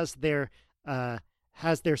now has their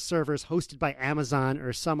servers hosted by Amazon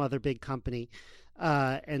or some other big company.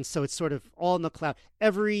 And so it's sort of all in the cloud.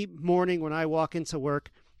 Every morning when I walk into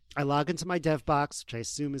work, I log into my dev box, which I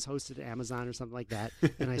assume is hosted at Amazon or something like that.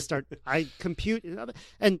 And I compute,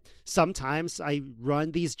 and sometimes I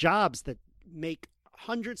run these jobs that make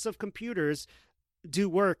hundreds of computers do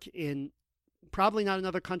work in probably not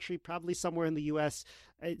another country, probably somewhere in the U.S.,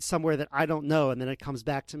 somewhere that I don't know, and then it comes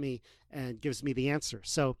back to me and gives me the answer.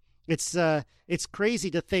 So it's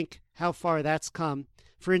crazy to think how far that's come.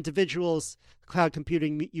 For individuals, cloud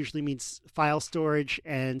computing usually means file storage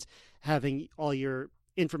and having all your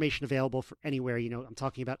information available for anywhere. I'm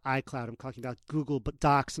talking about iCloud, I'm talking about Google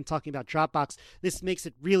Docs, I'm talking about Dropbox. This makes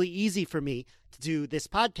it really easy for me to do this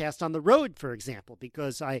podcast on the road, for example,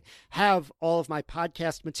 because I have all of my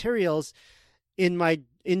podcast materials in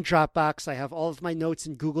Dropbox. I have all of my notes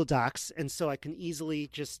in Google Docs, and so I can easily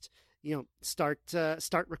just start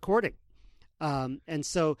recording. And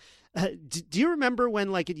so, do you remember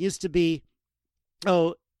when, like, it used to be,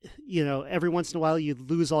 every once in a while you'd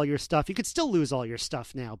lose all your stuff? You could still lose all your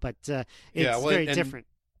stuff now, but it's very different.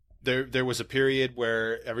 There was a period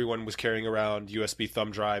where everyone was carrying around USB thumb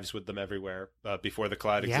drives with them everywhere before the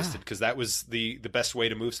cloud existed, because that was the best way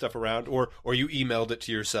to move stuff around, or you emailed it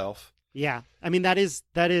to yourself. Yeah, I mean that is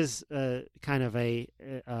kind of a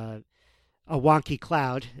wonky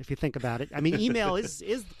cloud if you think about it. I mean, email is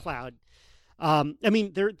the cloud. I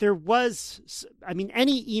mean, there was, I mean,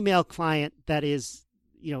 any email client that is,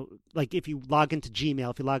 like if you log into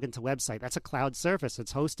Gmail, if you log into a website, that's a cloud service.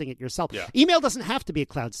 It's hosting it yourself. Yeah. Email doesn't have to be a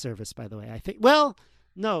cloud service, by the way. I think. Well,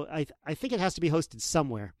 no, I think it has to be hosted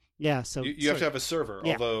somewhere. Yeah. So you have to have a server.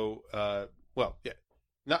 Yeah. Although, well, yeah,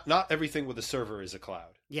 not everything with a server is a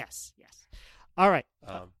cloud. Yes. All right.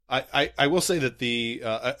 I will say that the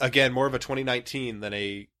again more of a 2019 than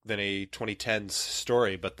a 2010s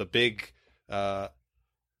story, but the big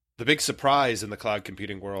surprise in the cloud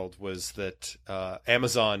computing world was that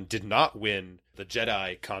Amazon did not win the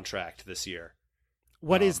JEDI contract this year.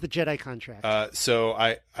 What is the JEDI contract? So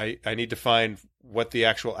I need to find what the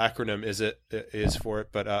actual acronym is for it,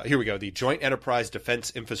 but here we go. The Joint Enterprise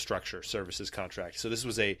Defense Infrastructure Services contract. So this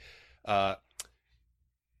was a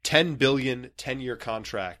 $10 billion 10-year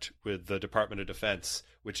contract with the Department of Defense,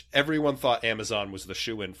 which everyone thought Amazon was the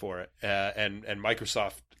shoe-in for it, and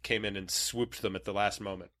Microsoft came in and swooped them at the last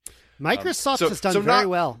moment. Microsoft has done very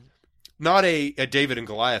well. Not a David and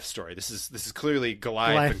Goliath story. This is clearly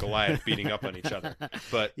Goliath and Goliath beating up on each other.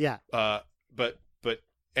 But yeah. But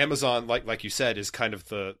Amazon, like you said, is kind of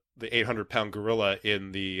the 800-pound gorilla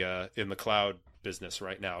in the cloud business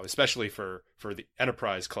right now, especially for the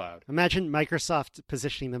enterprise cloud. Imagine Microsoft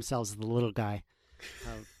positioning themselves as the little guy.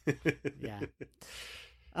 Yeah.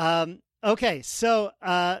 Okay, so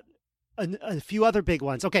a few other big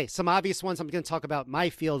ones. Okay, some obvious ones. I'm going to talk about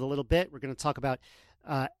my field a little bit. We're going to talk about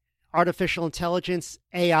artificial intelligence,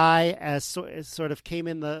 AI, as sort of came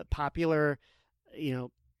in the popular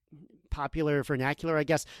vernacular, I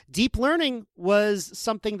guess. Deep learning was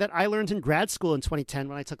something that I learned in grad school in 2010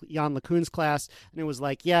 when I took Jan LeCun's class, and it was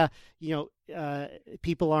like,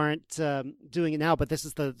 people aren't doing it now, but this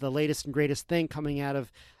is the latest and greatest thing coming out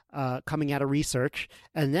of research.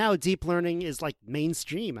 And now deep learning is like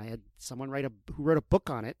mainstream. I had someone who wrote a book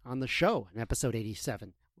on it on the show in episode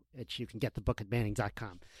 87. Which you can get the book at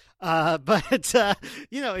Manning.com. But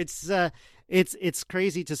it's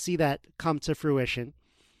crazy to see that come to fruition.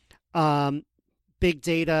 Big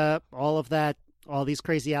data, all of that, all these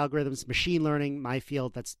crazy algorithms, machine learning, my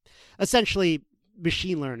field, that's essentially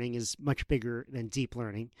machine learning is much bigger than deep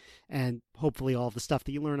learning. And hopefully all of the stuff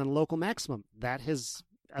that you learn on Local Maximum, that has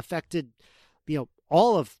affected,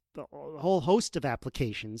 all of the whole host of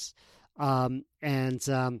applications.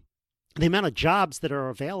 The amount of jobs that are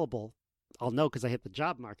available, I'll know because I hit the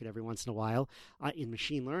job market every once in a while, in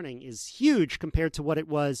machine learning is huge compared to what it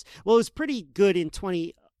was. Well, it was pretty good in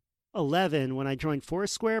 2011 when I joined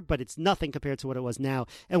Foursquare, but it's nothing compared to what it was now.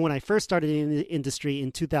 And when I first started in the industry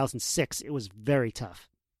in 2006, it was very tough.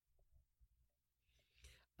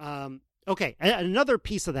 Okay, another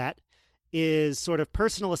piece of that is sort of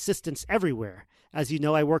personal assistance everywhere. As you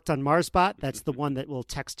know, I worked on MarsBot. That's the one that will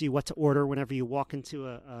text you what to order whenever you walk into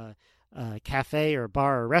a cafe or a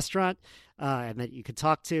bar or a restaurant, and that you can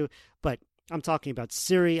talk to. But I'm talking about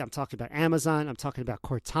Siri. I'm talking about Amazon. I'm talking about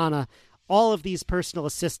Cortana. All of these personal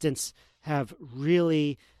assistants have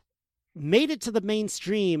really made it to the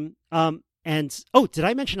mainstream. Did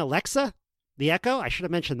I mention Alexa, the Echo? I should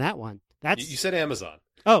have mentioned that one. You said Amazon.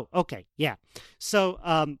 Oh, okay. Yeah.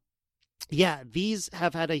 So, these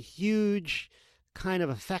have had a huge kind of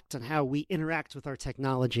effect on how we interact with our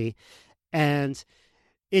technology. And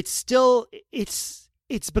it's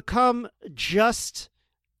become just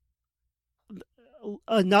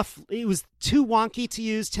enough. It was too wonky to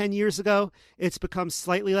use 10 years ago. It's become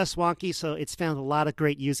slightly less wonky, so it's found a lot of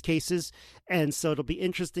great use cases. And so it'll be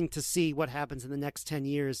interesting to see what happens in the next 10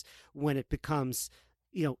 years when it becomes,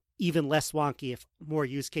 even less wonky, if more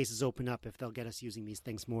use cases open up, if they'll get us using these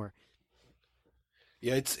things more.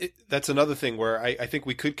 Yeah, that's another thing where I think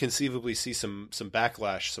we could conceivably see some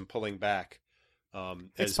backlash, some pulling back,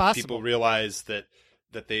 as people realize that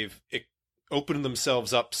they've opened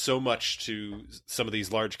themselves up so much to some of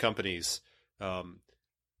these large companies.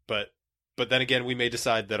 But then again, we may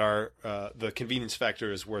decide that our the convenience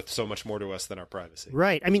factor is worth so much more to us than our privacy.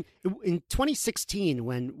 Right. I mean, in 2016,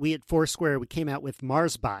 when we at Foursquare, we came out with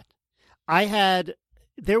MarsBot,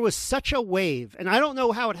 there was such a wave, and I don't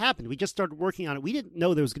know how it happened. We just started working on it. We didn't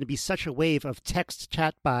know there was going to be such a wave of text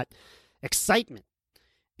chatbot excitement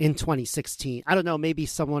in 2016. I don't know, maybe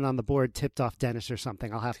someone on the board tipped off Dennis or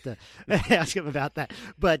something. I'll have to ask him about that.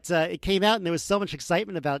 But it came out, and there was so much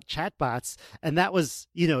excitement about chatbots, and that was,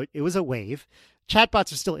 it was a wave.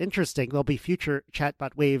 Chatbots are still interesting. There'll be future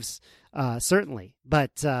chatbot waves, certainly.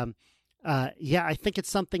 But, I think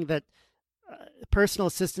it's something that personal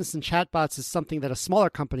assistance and chatbots is something that a smaller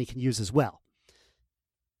company can use as well.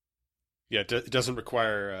 Yeah, it doesn't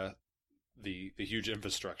require the huge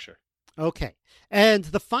infrastructure. Okay. And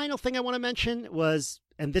the final thing I want to mention was,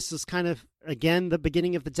 and this is kind of, again, the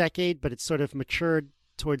beginning of the decade, but it's sort of matured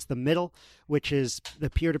towards the middle, which is the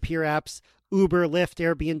peer-to-peer apps. Uber, Lyft,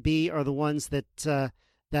 Airbnb are the ones that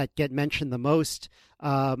that get mentioned the most.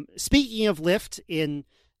 Speaking of Lyft, in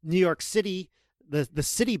New York City, the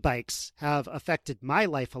city bikes have affected my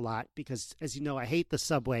life a lot because, as you know, I hate the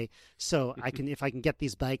subway. So I can, if I can get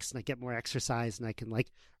these bikes and I get more exercise and I can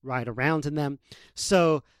like ride around in them.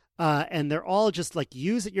 So, and they're all just like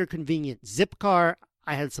use at your convenience. Zipcar,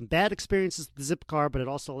 I had some bad experiences with the Zipcar, but it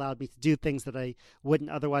also allowed me to do things that I wouldn't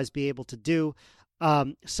otherwise be able to do.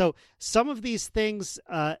 So some of these things,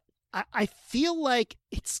 I feel like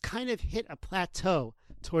it's kind of hit a plateau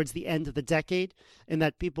towards the end of the decade, and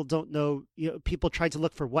that people don't know, people tried to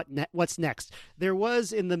look for what's next. There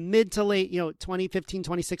was in the mid to late, 2015,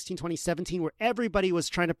 2016, 2017, where everybody was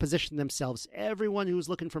trying to position themselves. Everyone who was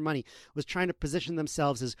looking for money was trying to position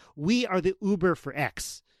themselves as, we are the Uber for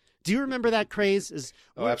X. Do you remember that craze?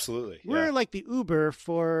 Absolutely. We're like the Uber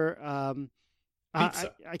for,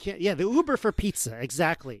 pizza. I can't, the Uber for pizza.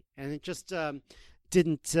 Exactly. And it just,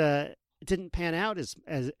 didn't pan out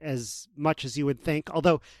as much as you would think.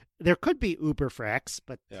 Although there could be Uber for X,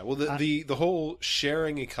 but the whole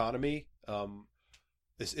sharing economy,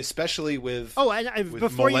 especially with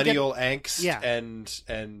with millennial angst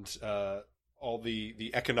and all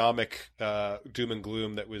the economic doom and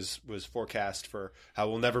gloom that was forecast for how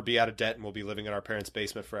we'll never be out of debt and we'll be living in our parents'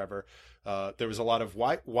 basement forever. There was a lot of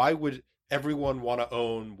why would everyone want to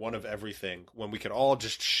own one of everything when we could all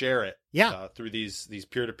just share it through these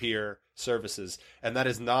peer-to-peer services, and that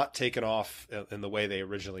is not taken off in the way they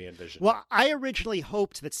originally envisioned. Well, I originally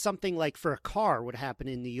hoped that something like for a car would happen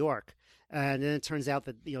in New York, and then it turns out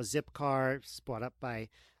that Zipcar is bought up by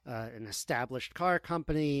an established car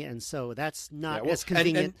company, and so that's not as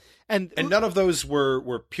convenient. And none of those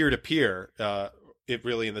were peer-to-peer. It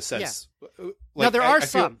really, in the sense, now there are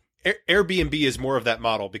some. Airbnb is more of that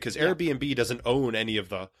model because Airbnb doesn't own any of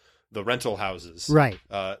the rental houses. Right.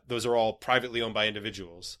 Those are all privately owned by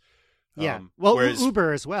individuals. Yeah. Whereas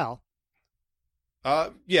Uber as well.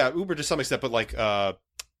 Uber to some extent, but like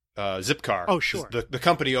Zipcar. Oh, sure. The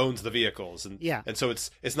company owns the vehicles, and so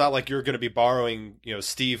it's not like you're going to be borrowing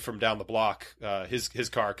Steve from down the block his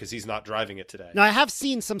car because he's not driving it today. Now I have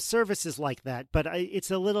seen some services like that, but it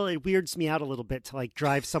weirds me out a little bit to like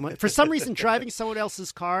drive someone. For some reason, driving someone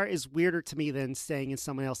else's car is weirder to me than staying in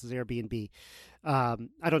someone else's Airbnb. I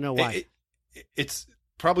don't know why. It's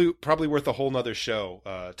probably worth a whole nother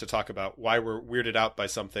show to talk about why we're weirded out by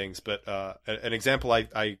some things. But an example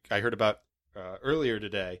I heard about earlier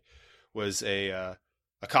today was a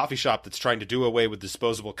coffee shop that's trying to do away with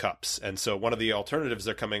disposable cups, and so one of the alternatives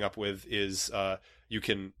they're coming up with is you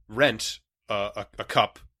can rent a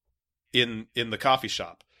cup in the coffee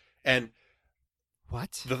shop. And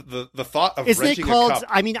what the thought of Isn't renting it called, a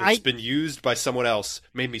cup that's been used by someone else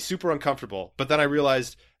made me super uncomfortable. But then I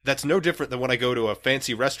realized that's no different than when I go to a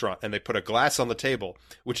fancy restaurant and they put a glass on the table,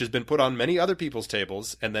 which has been put on many other people's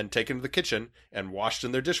tables and then taken to the kitchen and washed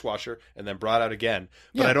in their dishwasher and then brought out again.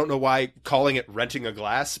 But I don't know why calling it renting a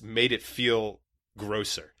glass made it feel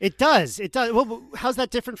grosser. It does. Well, how's that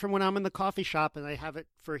different from when I'm in the coffee shop and I have it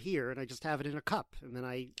for here and I just have it in a cup and then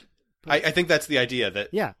I think that's the idea that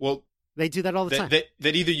they do that all the time.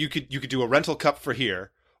 That either you could do a rental cup for here,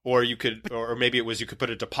 or you could, or maybe it was you could put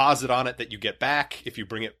a deposit on it that you get back if you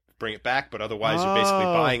bring it back, but otherwise you're basically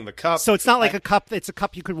buying the cup. So it's not like a cup; it's a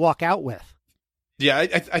cup you could walk out with. Yeah,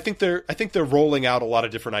 I think they're rolling out a lot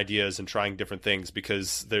of different ideas and trying different things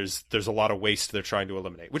because there's a lot of waste they're trying to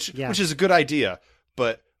eliminate, which is a good idea,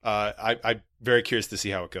 but I'm very curious to see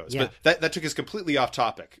how it goes. Yeah. But that took us completely off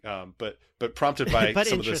topic, but prompted by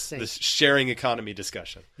some of this sharing economy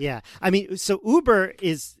discussion. Yeah, I mean, so Uber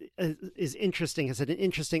is interesting. Has had an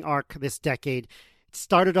interesting arc this decade. It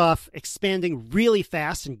started off expanding really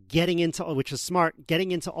fast and getting into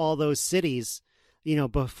all those cities,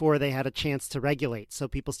 before they had a chance to regulate. So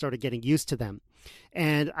people started getting used to them.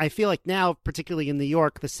 And I feel like now, particularly in New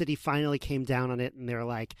York, the city finally came down on it and they're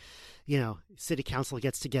like, city council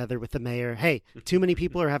gets together with the mayor. Hey, too many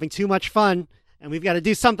people are having too much fun and we've got to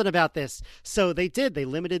do something about this. So they did. They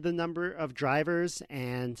limited the number of drivers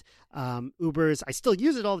and Ubers. I still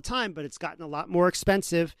use it all the time, but it's gotten a lot more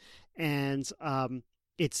expensive. And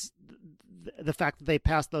it's the fact that they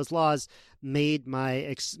passed those laws makes my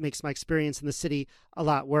experience in the city a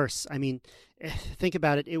lot worse. I mean, think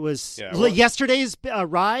about it. It was yesterday's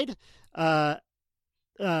ride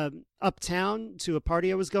uptown to a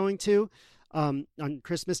party I was going to. on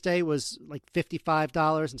Christmas Day was like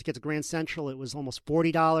 $55, and to get to Grand Central, it was almost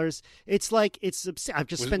 $40. It's like I've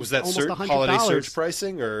just spent Was that almost $100. holiday surge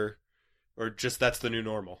pricing, or just that's the new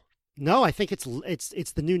normal? No, I think it's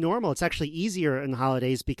the new normal. It's actually easier in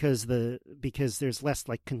holidays because there's less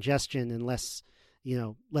like congestion and less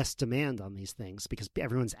demand on these things because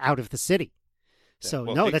everyone's out of the city. Yeah. So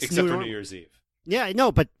Well, no, that's except new for normal. New Year's Eve. Yeah,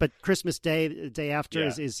 no, but Christmas Day, the day after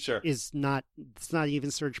Sure. is not, it's not even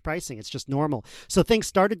surge pricing. It's just normal. So things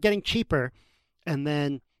started getting cheaper, and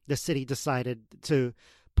then the city decided to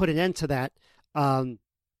put an end to that.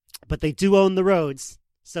 But they do own the roads,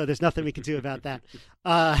 so there's nothing we can do about that.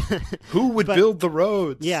 Who would build the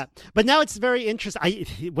roads? Yeah, but now it's very interesting.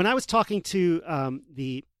 When I was talking to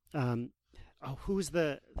who's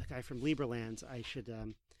the guy from Lieberland? I should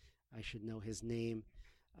know his name.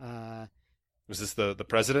 Was this the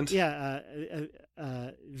president? Yeah,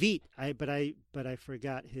 Vít. But I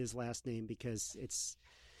forgot his last name because it's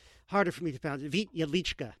harder for me to pronounce. Vít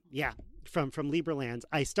Jedlička. Yeah, from Lieberland.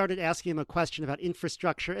 I started asking him a question about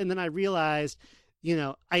infrastructure, and then I realized,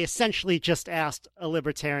 I essentially just asked a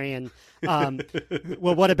libertarian, well,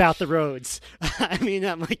 what about the roads? I mean,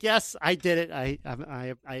 I'm like, yes, I did it. I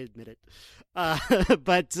admit it.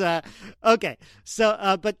 Okay.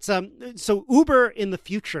 So Uber in the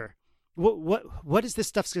future, what is this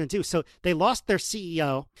stuff's going to do? So they lost their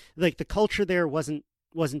CEO. Like the culture there wasn't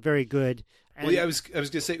very good. And, well, yeah, I was going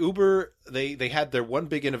to say Uber. They had their one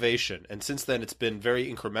big innovation, and since then it's been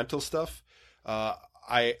very incremental stuff.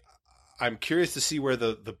 I'm curious to see where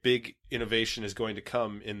the big innovation is going to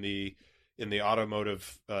come in the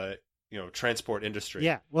automotive transport industry.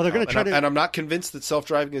 Yeah, well, they're going to try to, and I'm not convinced that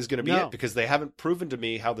self-driving is going to be No. it because they haven't proven to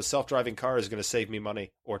me how the self-driving car is going to save me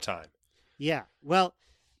money or time. Yeah, well,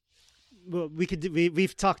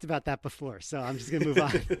 we've talked about that before, so I'm just going to move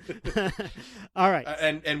on. All right,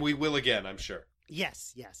 and we will again, I'm sure.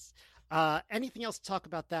 Yes. Anything else to talk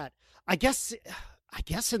about that? I guess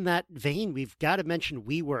in that vein, we've got to mention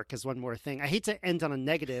WeWork as one more thing. I hate to end on a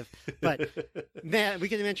negative, but man, we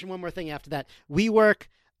can mention one more thing after that. WeWork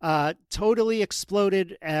totally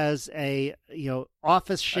exploded as a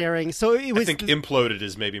office sharing. So it was. I think imploded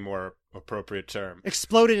is maybe more appropriate term.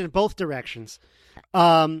 Exploded in both directions.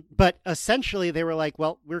 But essentially, they were like,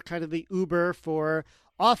 well, we're kind of the Uber for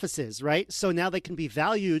offices, right? So now they can be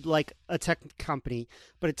valued like a tech company,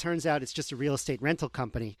 but it turns out it's just a real estate rental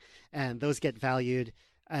company, and those get valued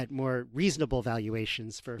at more reasonable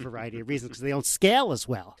valuations for a variety of reasons because they don't scale as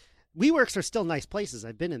well. WeWorks are still nice places.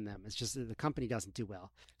 I've been in them. It's just that the company doesn't do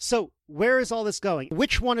well. So where is all this going?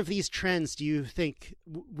 Which one of these trends do you think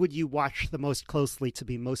would you watch the most closely to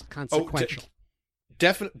be most consequential?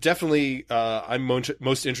 Definitely, I'm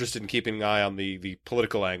most interested in keeping an eye on the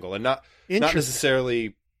political angle, and not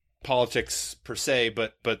necessarily politics per se,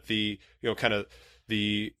 but the kind of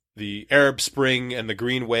the Arab Spring and the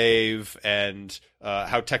Green Wave, and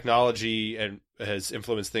how technology has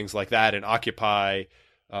influenced things like that, and Occupy,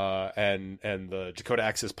 and the Dakota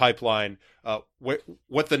Access Pipeline.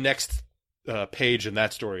 What the next page in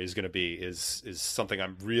that story is going to be is something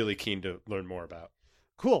I'm really keen to learn more about.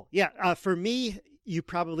 Cool. Yeah. For me, you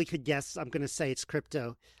probably could guess I'm going to say it's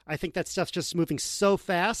crypto. I think that stuff's just moving so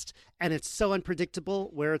fast and it's so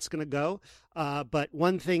unpredictable where it's going to go. But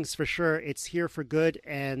one thing's for sure, it's here for good,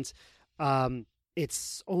 and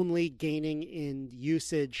it's only gaining in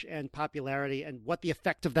usage and popularity. And what the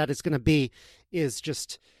effect of that is going to be is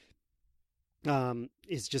just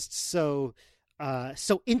so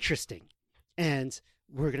interesting. And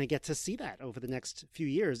we're going to get to see that over the next few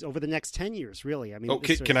years, over the next 10 years, really. I mean,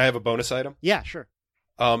 can I have a bonus item? Yeah, sure.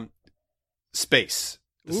 Space.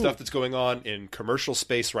 The Ooh. stuff that's going on in commercial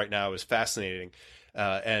space right now is fascinating.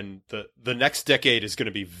 And the next decade is going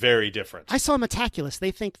to be very different. I saw Metaculus.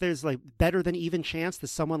 They think there's like better than even chance that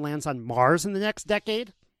someone lands on Mars in the next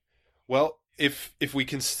decade. Well, if we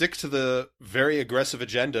can stick to the very aggressive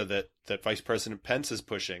agenda that Vice President Pence is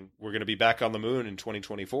pushing, we're going to be back on the moon in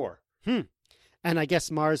 2024. And I guess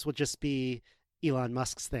Mars will just be Elon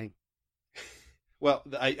Musk's thing. Well,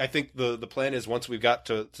 I think the plan is once we've got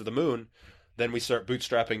to the moon, then we start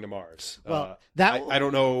bootstrapping to Mars. Well, I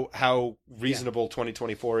don't know how reasonable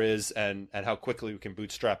 2024 is and how quickly we can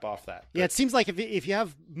bootstrap off that. Yeah, it seems like if you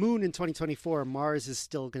have moon in 2024, Mars is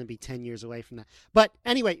still going to be 10 years away from that. But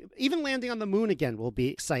anyway, even landing on the moon again will be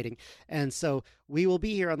exciting. And so we will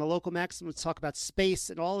be here on the Local Maximum to talk about space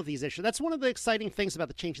and all of these issues. That's one of the exciting things about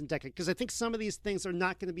the change in decade, because I think some of these things are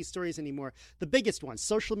not going to be stories anymore. The biggest one,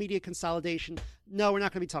 social media consolidation. No, we're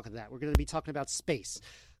not going to be talking about that. We're going to be talking about space.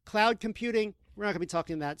 Cloud computing, we're not going to be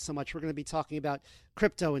talking about that so much. We're going to be talking about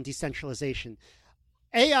crypto and decentralization.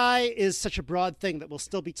 AI is such a broad thing that we'll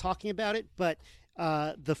still be talking about it, but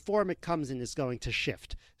the form it comes in is going to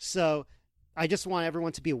shift. So I just want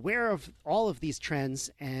everyone to be aware of all of these trends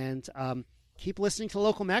and keep listening to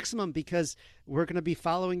Local Maximum, because we're going to be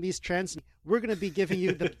following these trends. We're going to be giving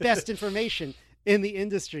you the best information in the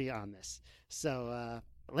industry on this. So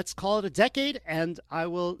let's call it a decade, and I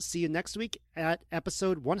will see you next week at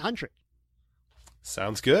episode 100.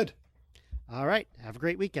 Sounds good. All right. Have a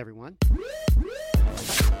great week, everyone.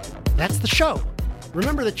 That's the show.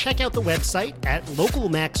 Remember to check out the website at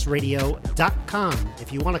localmaxradio.com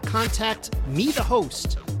if you want to contact me, the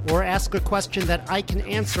host, or ask a question that I can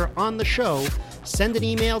answer on the show. Send an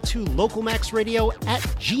email to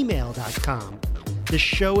localmaxradio@gmail.com. This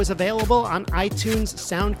show is available on iTunes,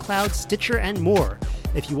 SoundCloud, Stitcher, and more.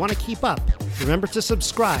 If you want to keep up, remember to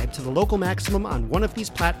subscribe to the Local Maximum on one of these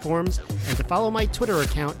platforms and to follow my Twitter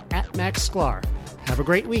account @MaxSklar. Have a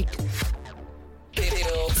great week.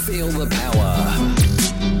 Feel the power.